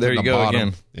 man. There you go bottom.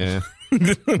 again. Yeah.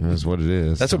 That's what it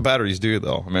is. That's what batteries do,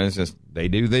 though. I mean, it's just they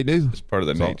do. It's part of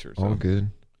the nature. All good.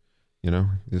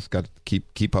 Just got to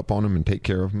keep up on them and take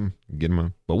care of them, and get them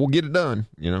on. But we'll get it done.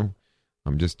 I'm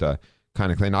just kind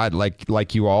of clean. I'd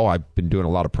like you all. I've been doing a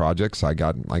lot of projects. I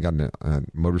got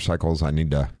motorcycles. I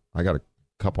got a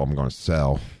couple I'm going to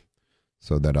sell,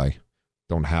 so that I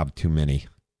don't have too many.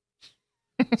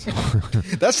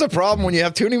 That's the problem when you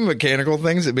have too many mechanical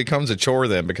things. It becomes a chore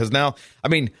then, because now, I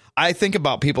mean, I think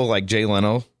about people like Jay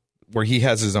Leno, where he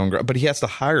has his own, but he has to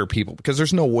hire people because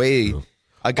there's no way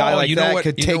a guy like that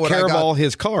could take care of all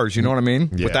his cars. You know what I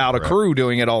mean? Yeah, without a crew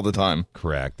doing it all the time.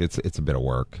 Correct. It's a bit of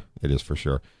work. It is for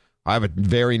sure. I have a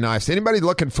very nice. Anybody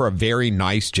looking for a very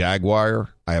nice Jaguar?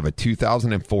 I have a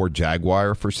 2004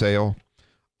 Jaguar for sale.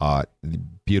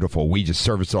 Beautiful. We just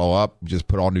serviced it all up. Just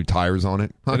put all new tires on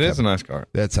it. It is a nice car.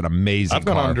 That's an amazing car. I've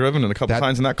gone on and driven it a couple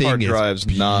times, and that car drives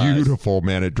nice. Beautiful,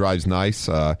 man. It drives nice.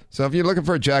 So if you're looking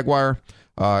for a Jaguar,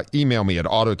 email me at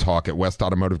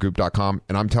autotalk@westautomotivegroup.com.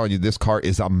 And I'm telling you, this car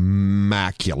is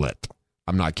immaculate.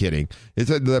 I'm not kidding.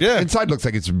 Inside looks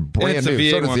like it's brand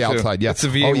new. So does the outside. Too. Yeah. It's a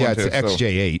V8 yeah, it's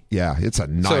XJ8. Yeah, it's a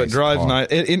nice car. So it drives nice.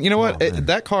 And you know what?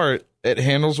 That car, it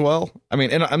handles well. I mean,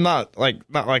 and I'm not like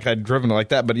I'd driven it like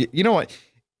that, but you know what?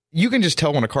 You can just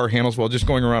tell when a car handles well just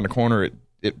going around a corner at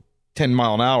 10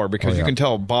 mile an hour because you can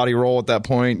tell body roll at that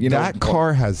point. That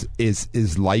car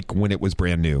is like when it was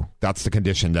brand new. That's the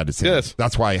condition that it's in. Yes.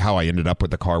 That's how I ended up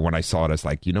with the car. When I saw it, I was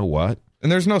like, you know what?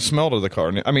 And there's no smell to the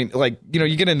car. I mean, like,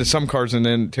 you get into some cars and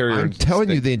the interior. I'm telling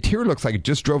you, the interior looks like it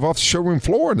just drove off the showroom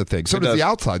floor and the thing. So does the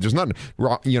outside. There's nothing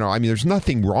wrong. There's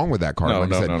nothing wrong with that car. No,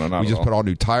 we just put all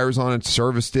new tires on it,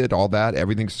 serviced it, all that.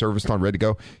 Everything's serviced on, ready to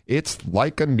go. It's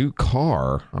like a new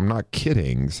car. I'm not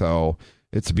kidding. So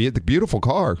It's a beautiful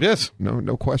car. Yes.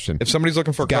 No question. If somebody's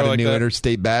looking for a car got a like new that,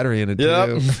 interstate battery in it,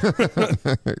 too.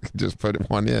 Just put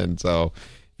one in. So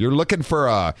you're looking for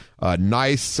a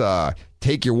nice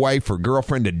take your wife or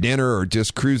girlfriend to dinner or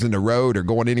just cruising the road or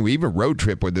going anywhere, even road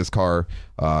trip with this car.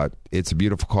 It's a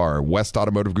beautiful car.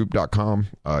 westautomotivegroup.com.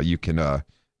 You can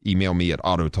email me at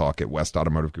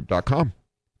autotalk@westautomotivegroup.com.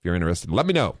 If you're interested, let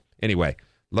me know. Anyway,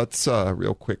 let's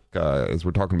real quick, as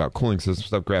we're talking about cooling system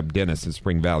stuff, grab Dennis in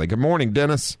Spring Valley. Good morning,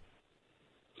 Dennis.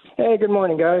 Hey, good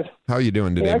morning, guys. How are you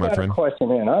doing today, my friend? I got a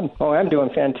question in. I'm doing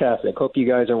fantastic. Hope you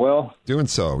guys are well. Doing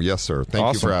so, yes, sir.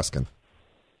 Thank you for asking.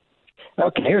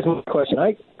 Okay, here's my question.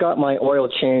 I got my oil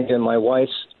change in my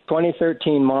wife's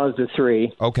 2013 Mazda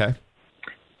 3. Okay.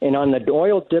 And on the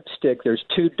oil dipstick, there's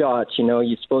 2 dots. You know,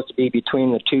 you're supposed to be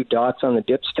between the 2 dots on the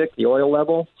dipstick, the oil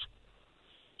level.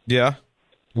 Yeah.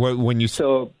 When you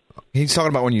he's talking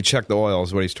about when you check the oil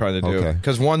is what he's trying to do. Okay.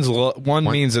 Because one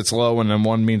means it's low and then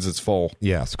one means it's full.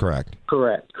 Yes, correct.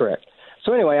 Correct.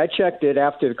 So anyway, I checked it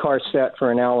after the car sat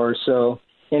for an hour or so,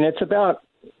 and it's about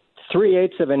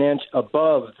 3/8 of an inch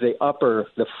above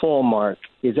the full mark.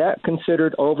 Is that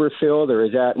considered overfilled, or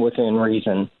is that within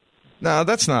reason? No,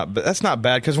 that's not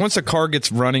bad, because once the car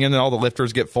gets running and then all the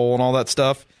lifters get full and all that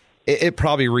stuff, it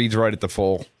probably reads right at the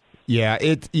full. Yeah,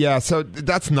 so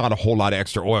that's not a whole lot of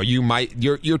extra oil.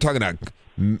 You're talking about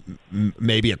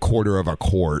maybe a quarter of a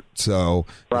quart, so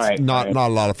it's not a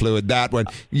lot of fluid. That one,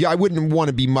 I wouldn't want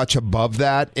to be much above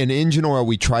that. In engine oil,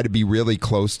 we try to be really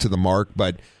close to the mark,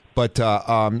 but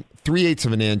 3/8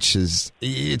 of an inch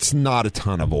it's not a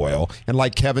ton of oil. And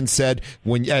like Kevin said,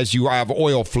 as you have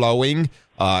oil flowing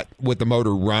with the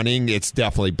motor running, it's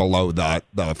definitely below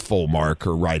the full mark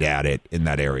or right at it in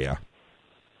that area.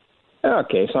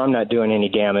 Okay, so I'm not doing any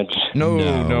damage.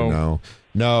 No.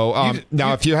 Now,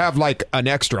 if you have like an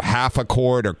extra half a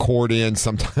quart or quart in,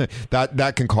 sometimes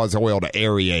that can cause oil to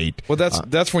aerate. Well,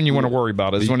 that's when you want to worry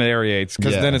about it, is when it aerates,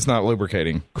 because then it's not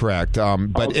lubricating. Correct.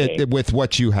 But with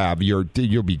what you have,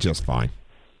 you'll be just fine.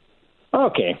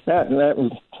 Okay, that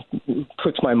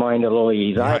puts my mind at a little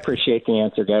ease. I appreciate the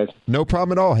answer, guys. No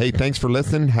problem at all. Hey, thanks for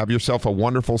listening. Have yourself a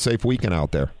wonderful, safe weekend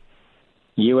out there.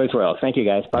 You as well. Thank you,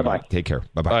 guys. Bye-bye. Right, take care.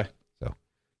 Bye-bye. So,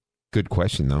 good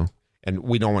question, though. And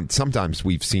we don't want, sometimes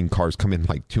we've seen cars come in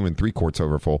like 2 and 3 quarts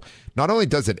over full. Not only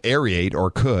does it aerate, or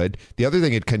could, the other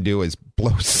thing it can do is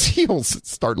blow seals,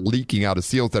 start leaking out of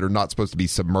seals that are not supposed to be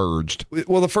submerged.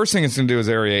 Well, the first thing it's going to do is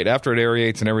aerate. After it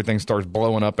aerates and everything starts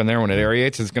blowing up in there, when it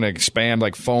aerates, it's going to expand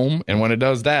like foam. And when it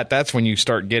does that, that's when you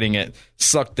start getting it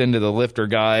sucked into the lifter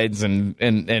guides and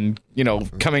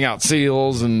coming out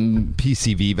seals and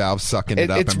PCV valves sucking it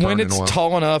up. It's and when burning it's oil.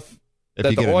 tall enough. If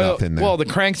you get enough in there. Well,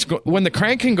 when the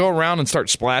crank can go around and start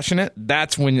splashing it,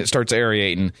 that's when it starts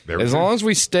aerating. As long as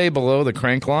we stay below the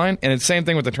crank line, and it's the same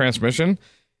thing with the transmission,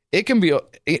 it can be,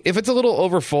 if it's a little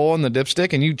over full in the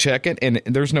dipstick and you check it and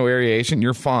there's no aeration,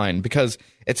 you're fine, because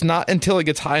it's not until it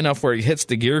gets high enough where it hits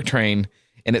the gear train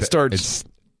and it starts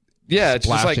it's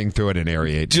splashing just through it and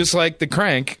aerating. Just like the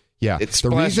crank. Yeah, the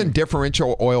reason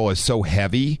differential oil is so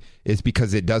heavy is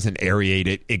because it doesn't aerate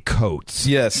it; it coats.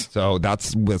 Yes, so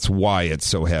that's why it's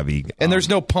so heavy. And there's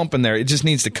no pump in there; it just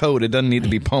needs to coat. It doesn't need to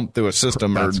be pumped through a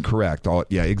system. That's correct.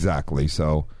 Yeah, exactly.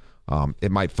 So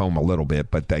it might foam a little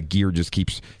bit, but that gear just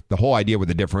keeps. The whole idea with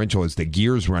the differential is the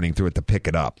gear's running through it to pick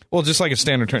it up. Well, just like a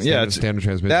standard standard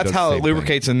transmission. That's how it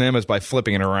lubricates in them, is by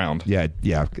flipping it around. Yeah,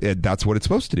 that's what it's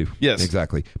supposed to do. Yes,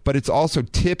 exactly. But it's also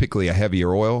typically a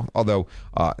heavier oil, although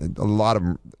a lot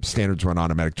of standards run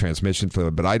automatic transmission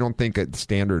fluid, but I don't think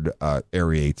standard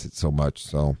aerates it so much.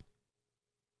 So,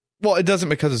 well, it doesn't,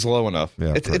 because it's low enough.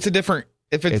 Yeah, it's a different.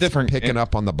 If it's different, picking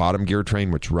up on the bottom gear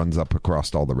train, which runs up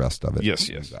across all the rest of it. Yes,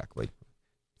 exactly.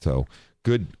 So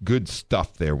good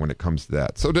stuff there when it comes to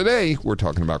that. So today we're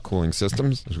talking about cooling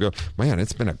systems. Man,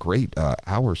 it's been a great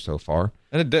hour so far.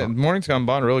 And the morning's gone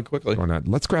by really quickly.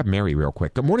 Let's grab Mary real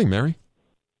quick. Good morning, Mary.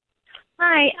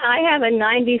 Hi, I have a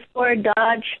 94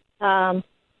 Dodge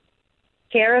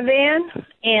Caravan,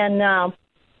 and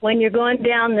when you're going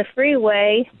down the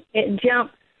freeway, it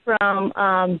jumps from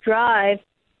drive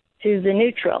to the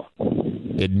neutral.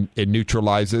 It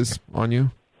neutralizes on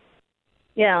you?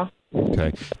 Yeah.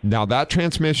 Okay. Now, that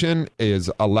transmission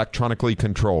is electronically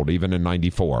controlled, even in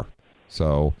 94.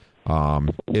 So,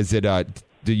 is it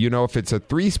do you know if it's a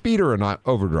 3-speed or an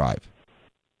overdrive?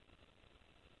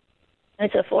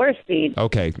 It's a 4-speed.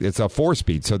 Okay, it's a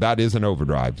 4-speed, so that is an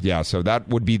overdrive. Yeah, so that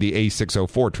would be the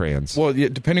A604 trans. Well,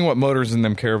 depending what motors in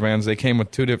them Caravans, they came with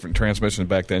 2 different transmissions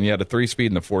back then. You had a 3-speed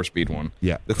and a 4-speed one.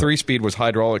 Yeah. The 3-speed was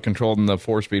hydraulic controlled, and the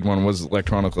 4-speed one was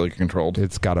electronically controlled.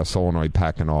 It's got a solenoid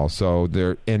pack and all. So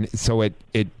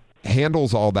it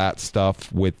handles all that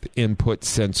stuff with input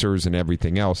sensors and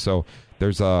everything else. So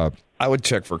I would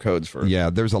check for codes first. Yeah,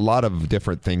 there's a lot of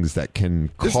different things that can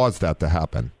cause that to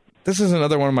happen. This is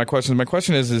another one of my questions. My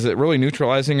question is it really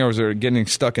neutralizing, or is it getting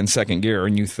stuck in second gear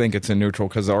and you think it's in neutral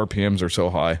because the RPMs are so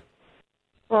high?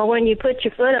 Well, when you put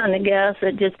your foot on the gas,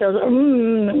 it just goes,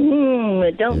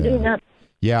 it don't do nothing.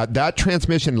 Yeah, that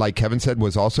transmission, like Kevin said,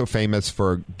 was also famous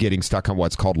for getting stuck on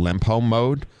what's called limp home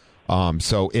mode.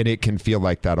 So it can feel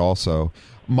like that also.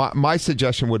 My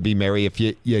suggestion would be, Mary,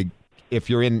 if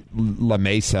you're in La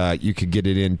Mesa, you could get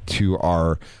it into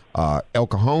our El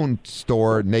Cajon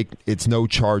store. It's no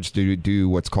charge to do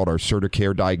what's called our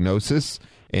Certicare diagnosis,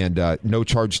 and no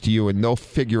charge to you, and they'll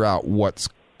figure out what's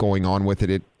going on with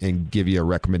it and give you a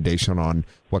recommendation on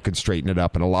what can straighten it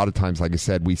up. And a lot of times, like I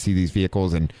said, we see these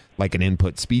vehicles and like an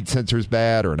input speed sensor is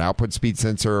bad, or an output speed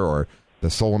sensor, or the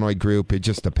solenoid group. It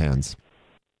just depends.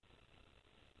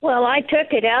 Well, I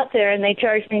took it out there, and they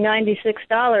charged me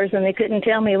 $96, and they couldn't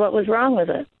tell me what was wrong with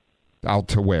it. Out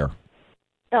to where?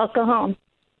 El Cajon.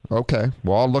 Okay.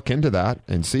 Well, I'll look into that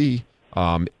and see.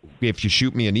 If you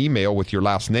shoot me an email with your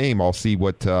last name, I'll see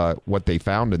what they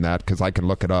found in that, because I can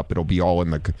look it up. It'll be all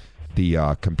in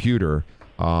the computer.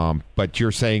 But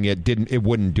you're saying it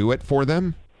wouldn't do it for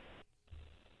them?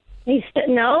 He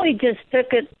just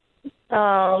took it, a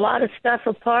lot of stuff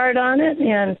apart on it,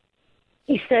 and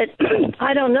he said,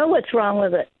 I don't know what's wrong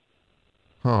with it.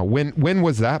 Huh. When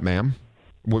was that, ma'am?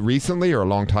 Recently or a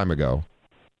long time ago?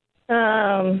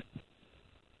 About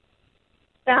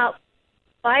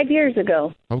 5 years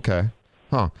ago. Okay.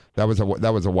 Huh. That was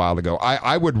a while ago.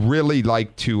 I would really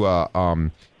like to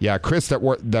Chris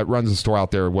that runs the store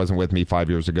out there wasn't with me 5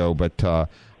 years ago, but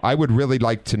I would really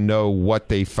like to know what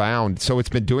they found. So it's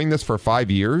been doing this for 5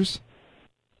 years?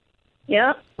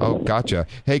 Yeah. Oh, gotcha.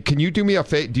 Hey, can you do me a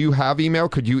favor? Do you have email?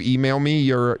 Could you email me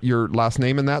your last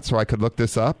name and that so I could look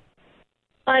this up?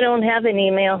 I don't have an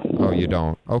email. Oh, you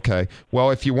don't? Okay. Well,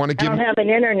 if you want to give I don't have an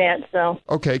internet, so.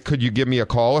 Okay. Could you give me a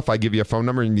call if I give you a phone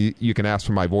number and you can ask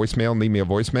for my voicemail and leave me a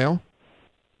voicemail?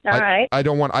 All right. I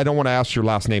don't want to ask your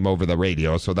last name over the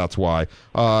radio, so that's why.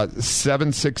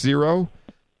 760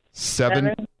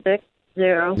 760.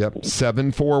 Yep.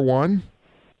 741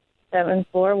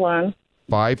 741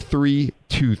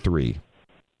 5323.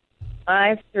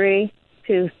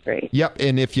 5323. Yep,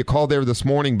 and if you call there this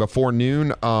morning before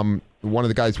noon, one of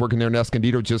the guys working there in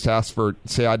Escondido just asked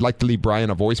say, I'd like to leave Brian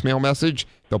a voicemail message.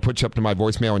 They'll put you up to my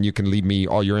voicemail, and you can leave me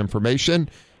all your information,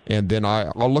 and then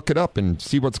I'll look it up and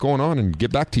see what's going on and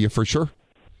get back to you for sure.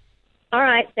 All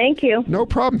right, thank you. No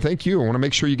problem, thank you. I want to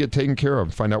make sure you get taken care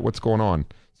of, find out what's going on.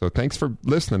 So thanks for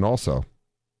listening also.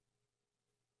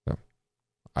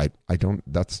 I don't,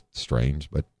 that's strange,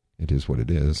 but it is what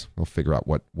it is. We'll figure out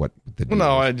what the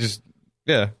deal is.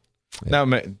 Yeah. Now,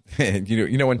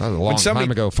 you know when that was a long somebody,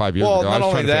 time ago, 5 years well, ago. not I was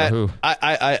only trying to that, figure who.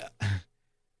 I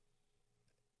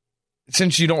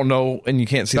since you don't know and you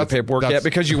can't see the paperwork yet,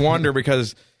 because you wonder,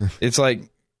 because it's like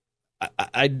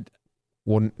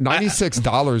well,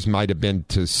 $96 might have been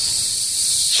to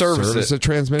service the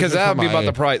transmission, because that would be about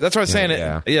the price. That's what I'm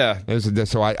saying. Yeah.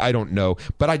 So I don't know,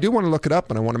 but I do want to look it up,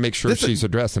 and I want to make sure she's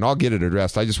addressed, and I'll get it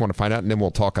addressed. I just want to find out, and then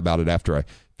we'll talk about it after I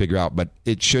figure out. But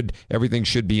everything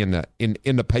should be in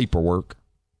the paperwork.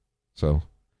 So,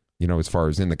 as far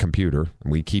as in the computer,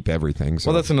 and we keep everything. So.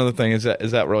 Well, that's another thing. Is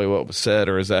that really what was said,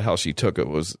 or is that how she took it?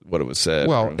 Was what it was said?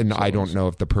 Well, and I don't know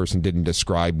if the person didn't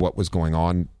describe what was going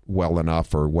on well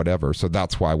enough or whatever. So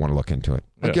that's why I want to look into it.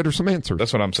 I'll get her some answers.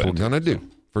 That's what I'm saying. That's what we're gonna do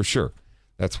for sure.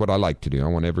 That's what I like to do. I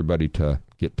want everybody to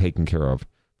get taken care of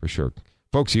for sure.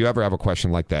 Folks, you ever have a question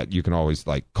like that, you can always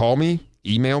call me,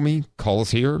 email me, call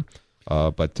us here.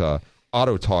 But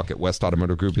Auto Talk at West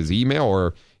Automotive Group is email,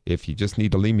 or if you just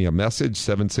need to leave me a message,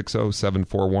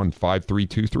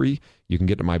 760-741-5323. You can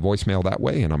get to my voicemail that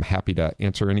way, and I'm happy to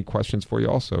answer any questions for you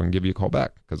also and give you a call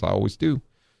back, because I always do.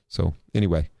 So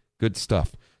anyway, good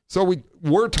stuff. So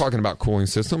we're talking about cooling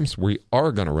systems. We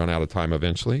are going to run out of time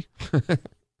eventually.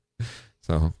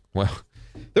 So, well,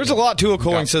 there's a lot to a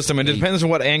cooling system. It depends on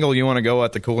what angle you want to go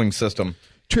at the cooling system.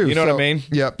 True. You know what I mean?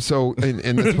 Yep. So,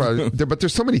 and that's probably, but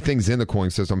there's so many things in the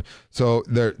cooling system. So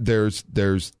there's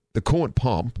the coolant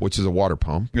pump, which is a water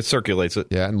pump. It circulates it.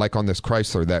 Yeah, and like on this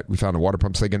Chrysler that we found a water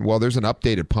pump thinking, well, there's an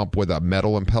updated pump with a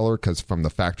metal impeller, because from the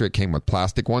factory it came with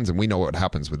plastic ones, and we know what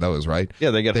happens with those, right?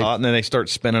 Yeah, they get hot, and then they start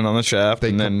spinning on the shaft.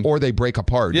 Or they break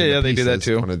apart. Yeah, they do that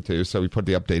too. One of the two. So we put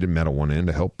the updated metal one in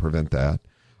to help prevent that.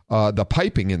 The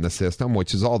piping in the system,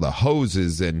 which is all the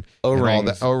hoses and all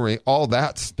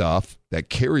that stuff that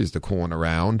carries the coolant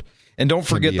around. And don't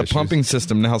forget the pumping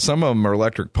system. Now, some of them are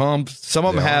electric pumps. Some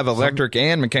of them have electric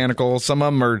and mechanical. Some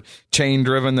of them are chain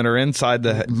driven that are inside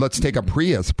the. Let's take a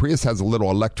Prius. Prius has a little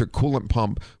electric coolant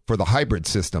pump for the hybrid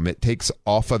system. It takes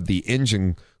off of the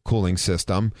engine cooling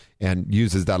system and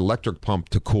uses that electric pump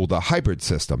to cool the hybrid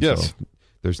system. Yes. So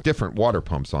there's different water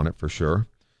pumps on it for sure.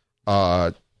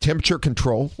 Temperature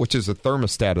control, which is the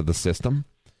thermostat of the system.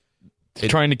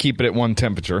 Trying to keep it at one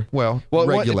temperature. Well,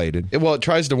 regulated. It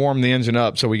tries to warm the engine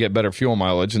up so we get better fuel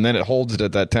mileage, and then it holds it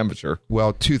at that temperature.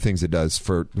 Well, two things it does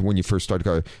for when you first start the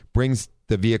car. Brings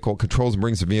the vehicle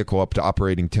up to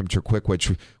operating temperature quick,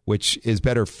 which is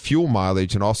better fuel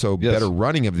mileage and also better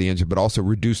running of the engine, but also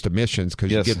reduced emissions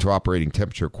because you get to operating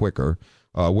temperature quicker,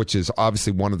 which is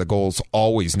obviously one of the goals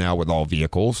always now with all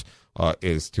vehicles,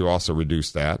 is to also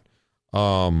reduce that.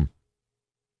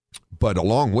 But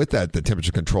along with that, the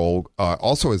temperature control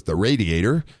also is the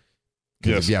radiator.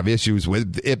 If you have issues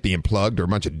with it being plugged or a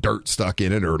bunch of dirt stuck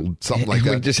in it or something like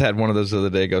that. We just had one of those the other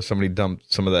day ago. Somebody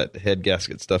dumped some of that head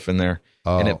gasket stuff in there,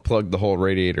 and it plugged the whole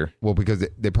radiator. Well, because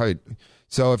they probably...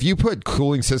 So if you put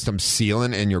cooling system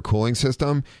sealant in your cooling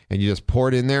system and you just pour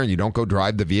it in there and you don't go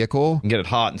drive the vehicle... And get it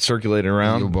hot and circulate it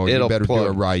around, you better plug. do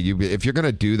it right. If you're going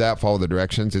to do that, follow the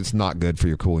directions. It's not good for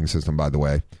your cooling system, by the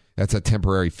way. That's a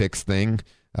temporary fix thing.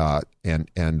 And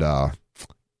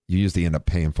you usually end up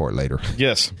paying for it later.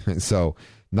 Yes. So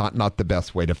not the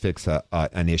best way to fix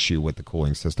an issue with the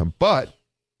cooling system, but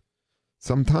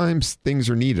sometimes things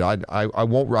are needed. I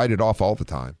won't write it off all the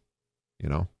time.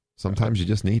 Sometimes you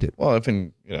just need it. Well,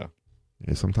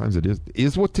 sometimes it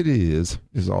is what it is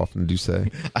often do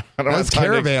say. That's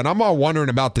Caravan. I'm all wondering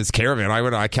about this Caravan.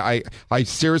 I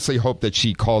seriously hope that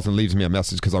she calls and leaves me a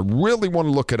message because I really want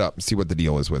to look it up and see what the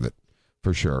deal is with it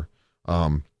for sure.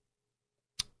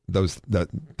 That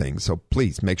things. So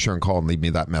please make sure and call and leave me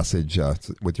that message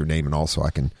with your name, and also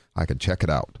I can check it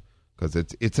out because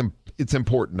it's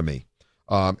important to me.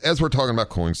 As we're talking about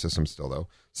cooling systems still though,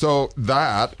 so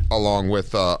that along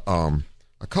with a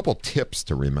couple tips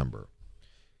to remember: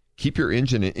 keep your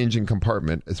engine and engine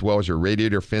compartment as well as your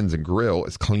radiator fins and grill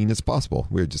as clean as possible.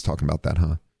 We were just talking about that,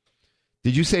 huh?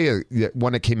 Did you say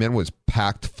when it came in was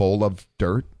packed full of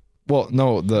dirt? Well,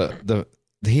 no,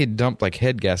 he had dumped like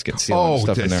head gasket sealant and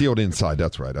stuff in there. Sealed inside.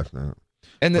 That's right.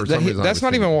 And that's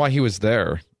not even why he was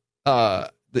there.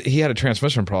 He had a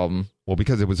transmission problem. Well,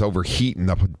 because it was overheating,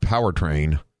 the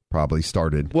powertrain probably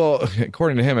started. Well,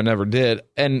 according to him, it never did.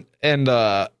 And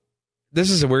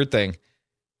this is a weird thing.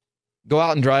 Go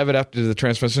out and drive it after the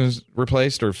transmission's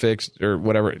replaced or fixed or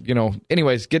whatever.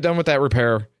 Anyways, get done with that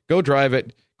repair. Go drive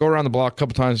it. Go around the block a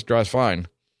couple times. Drives fine.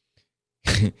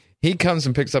 He comes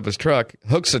and picks up his truck,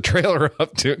 hooks a trailer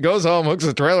up to it, goes home, hooks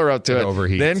a trailer up to it,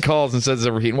 overheats. Then calls and says it's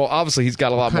overheating. Well, obviously he's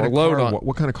got a lot more load on.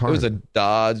 What kind of car? It was a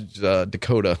Dodge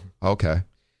Dakota. Okay.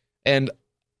 And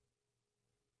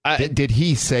did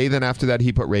he say then after that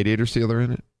he put radiator sealer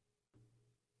in it?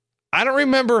 I don't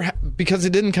remember because it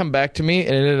didn't come back to me,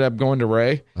 and it ended up going to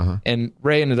Ray, and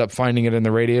Ray ended up finding it in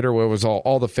the radiator where it was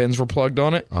all the fins were plugged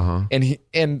on it,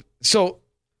 and so.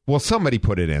 Well, somebody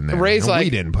put it in there. Ray's like, we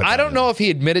didn't put I don't know if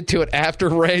he admitted to it after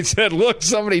Ray said, look,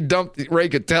 Ray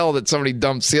could tell that somebody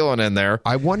dumped sealant in there.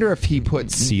 I wonder if he put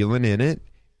sealant in it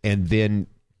and then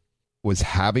was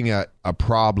having a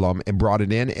problem and brought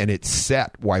it in and it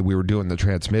set while we were doing the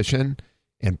transmission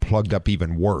and plugged up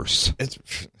even worse.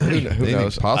 Who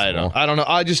knows? Possible. I don't know.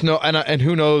 I just know, and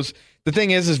who knows? The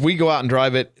thing is we go out and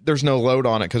drive it. There's no load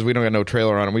on it because we don't got no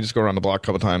trailer on it. We just go around the block a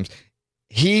couple times.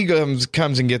 He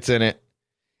comes and gets in it.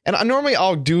 And normally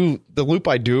I'll do the loop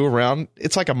I do around.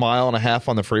 It's like 1.5 miles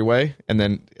on the freeway, and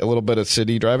then a little bit of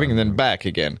city driving, and then back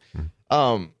again.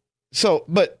 And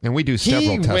we do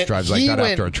several test drives like that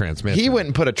after a transmission. He went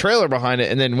and put a trailer behind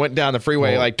it, and then went down the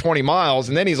freeway like 20 miles,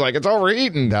 and then he's like, "It's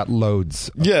overheating." That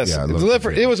loads. Yes,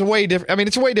 it was a way different. I mean,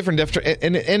 it's a way different.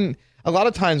 And a lot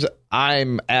of times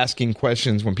I'm asking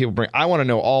questions when people I want to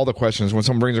know all the questions when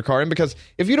someone brings their car in, because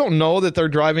if you don't know that they're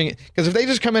driving, because if they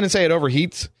just come in and say it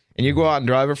overheats, and you go out and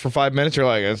drive it for 5 minutes, you're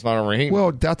like, it's not overheating.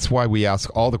 Well, that's why we ask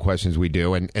all the questions we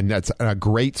do. And that's a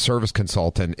great service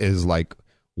consultant is like,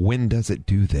 when does it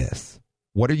do this?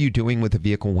 What are you doing with the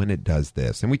vehicle when it does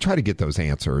this? And we try to get those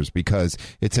answers because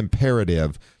it's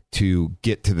imperative to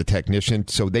get to the technician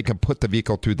so they can put the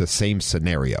vehicle through the same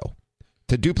scenario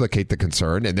to duplicate the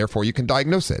concern, and therefore you can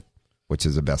diagnose it, which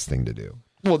is the best thing to do.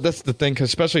 Well, that's the thing, 'cause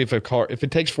especially if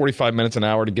it takes 45 minutes an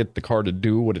hour to get the car to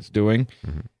do what it's doing,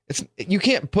 you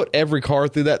can't put every car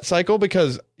through that cycle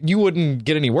because you wouldn't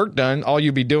get any work done. All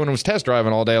you'd be doing was test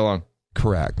driving all day long.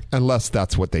 Correct. Unless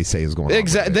that's what they say is going on.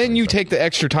 Exactly. Then you take the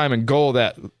extra time and go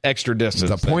that extra distance.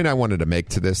 The point I wanted to make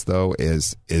to this, though,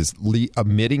 is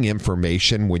omitting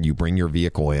information when you bring your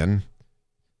vehicle in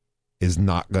is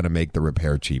not going to make the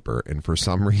repair cheaper. And for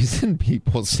some reason,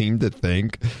 people seem to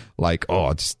think like, oh,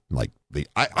 it's like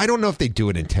I don't know if they do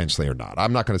it intentionally or not.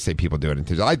 I'm not going to say people do it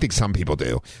intentionally. I think some people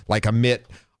do. Like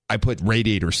I put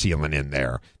radiator sealant in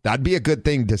there. That'd be a good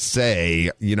thing to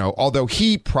say, although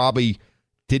he probably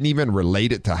didn't even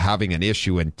relate it to having an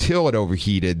issue until it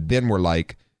overheated. Then we're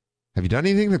like, have you done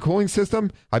anything to the cooling system?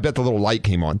 I bet the little light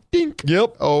came on. Dink.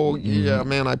 Yep. Oh, yeah,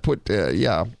 man, I put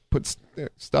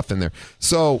stuff in there.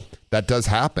 So that does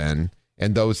happen,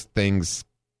 and those things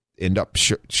end up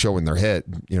showing their head,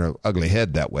 ugly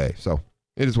head that way. So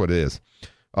it is what it is.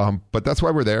 But that's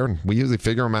why we're there, and we usually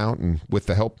figure them out, and with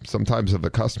the help sometimes of the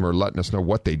customer letting us know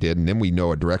what they did, and then we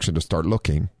know a direction to start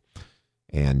looking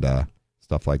and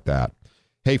stuff like that.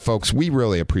 Hey, folks, we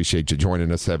really appreciate you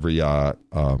joining us every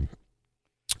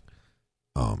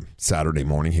Saturday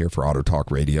morning here for Auto Talk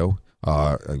Radio.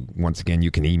 Once again, you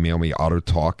can email me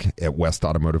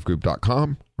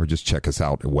autotalk@westautomotivegroup.com or just check us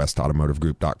out at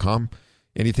westautomotivegroup.com.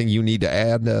 Anything you need to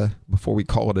add before we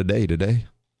call it a day today?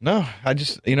 No, I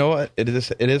just, you know what? It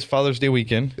is Father's Day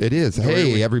weekend. It is.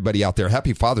 Hey, everybody out there.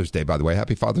 Happy Father's Day, by the way.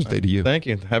 Happy Father's Day to you. Thank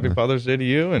you. Happy Father's Day to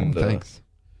you. And thanks.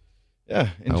 Yeah,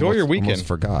 enjoy your weekend. I almost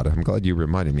forgot. I'm glad you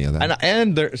reminded me of that.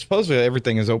 And supposedly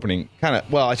everything is opening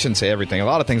I shouldn't say everything. A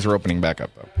lot of things are opening back up,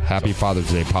 though. Happy Father's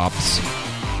Day, Pops.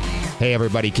 Hey,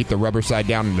 everybody, keep the rubber side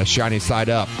down and the shiny side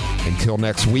up. Until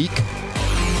next week,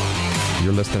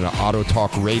 you're listening to Auto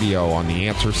Talk Radio on The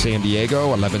Answer San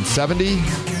Diego, 1170.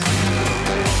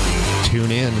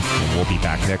 Tune in, and we'll be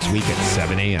back next week at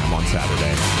 7 a.m. on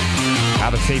Saturday.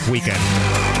 Have a safe weekend.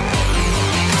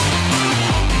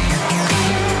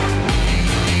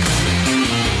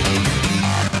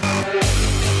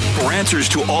 For answers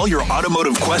to all your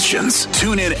automotive questions,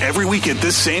 tune in every week at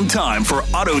this same time for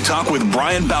Auto Talk with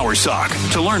Brian Bowersock.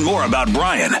 To learn more about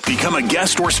Brian, become a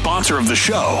guest or sponsor of the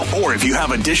show, or if you have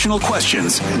additional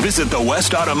questions, visit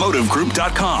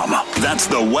thewestautomotivegroup.com. That's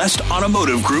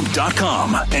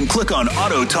thewestautomotivegroup.com, and click on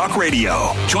Auto Talk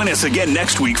Radio. Join us again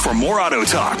next week for more Auto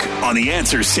Talk on The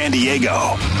Answer San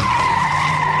Diego.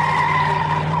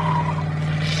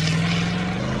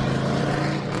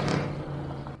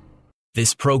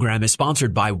 This program is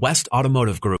sponsored by West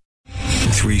Automotive Group.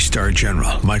 3-star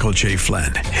General Michael J.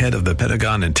 Flynn, head of the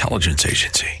Pentagon Intelligence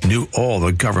Agency, knew all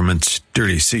the government's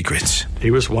dirty secrets. He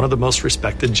was one of the most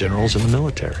respected generals in the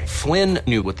military. Flynn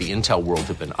knew what the intel world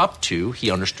had been up to.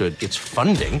 He understood its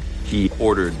funding. He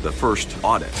ordered the first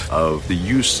audit of the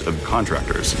use of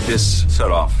contractors. This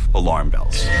set off alarm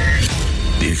bells.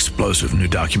 The explosive new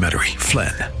documentary,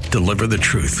 Flynn, Deliver the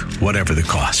Truth, Whatever the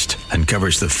Cost,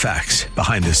 uncovers the facts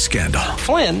behind this scandal.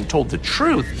 Flynn told the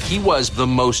truth. He was the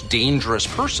most dangerous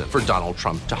person for Donald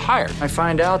Trump to hire. I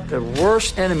find out the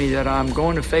worst enemy that I'm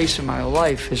going to face in my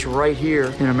life is right here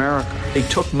in America. They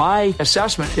took my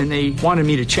assessment and they wanted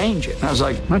me to change it. And I was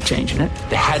like, I'm not changing it.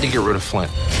 They had to get rid of Flynn.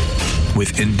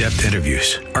 With in-depth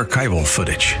interviews, archival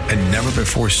footage, and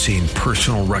never-before-seen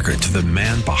personal records of the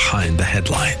man behind the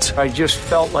headlines. I just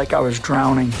felt like I was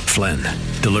drowning. Flynn,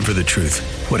 Deliver the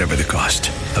Truth, Whatever the Cost.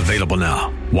 Available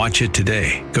now. Watch it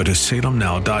today. Go to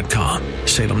salemnow.com.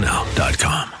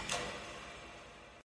 salemnow.com.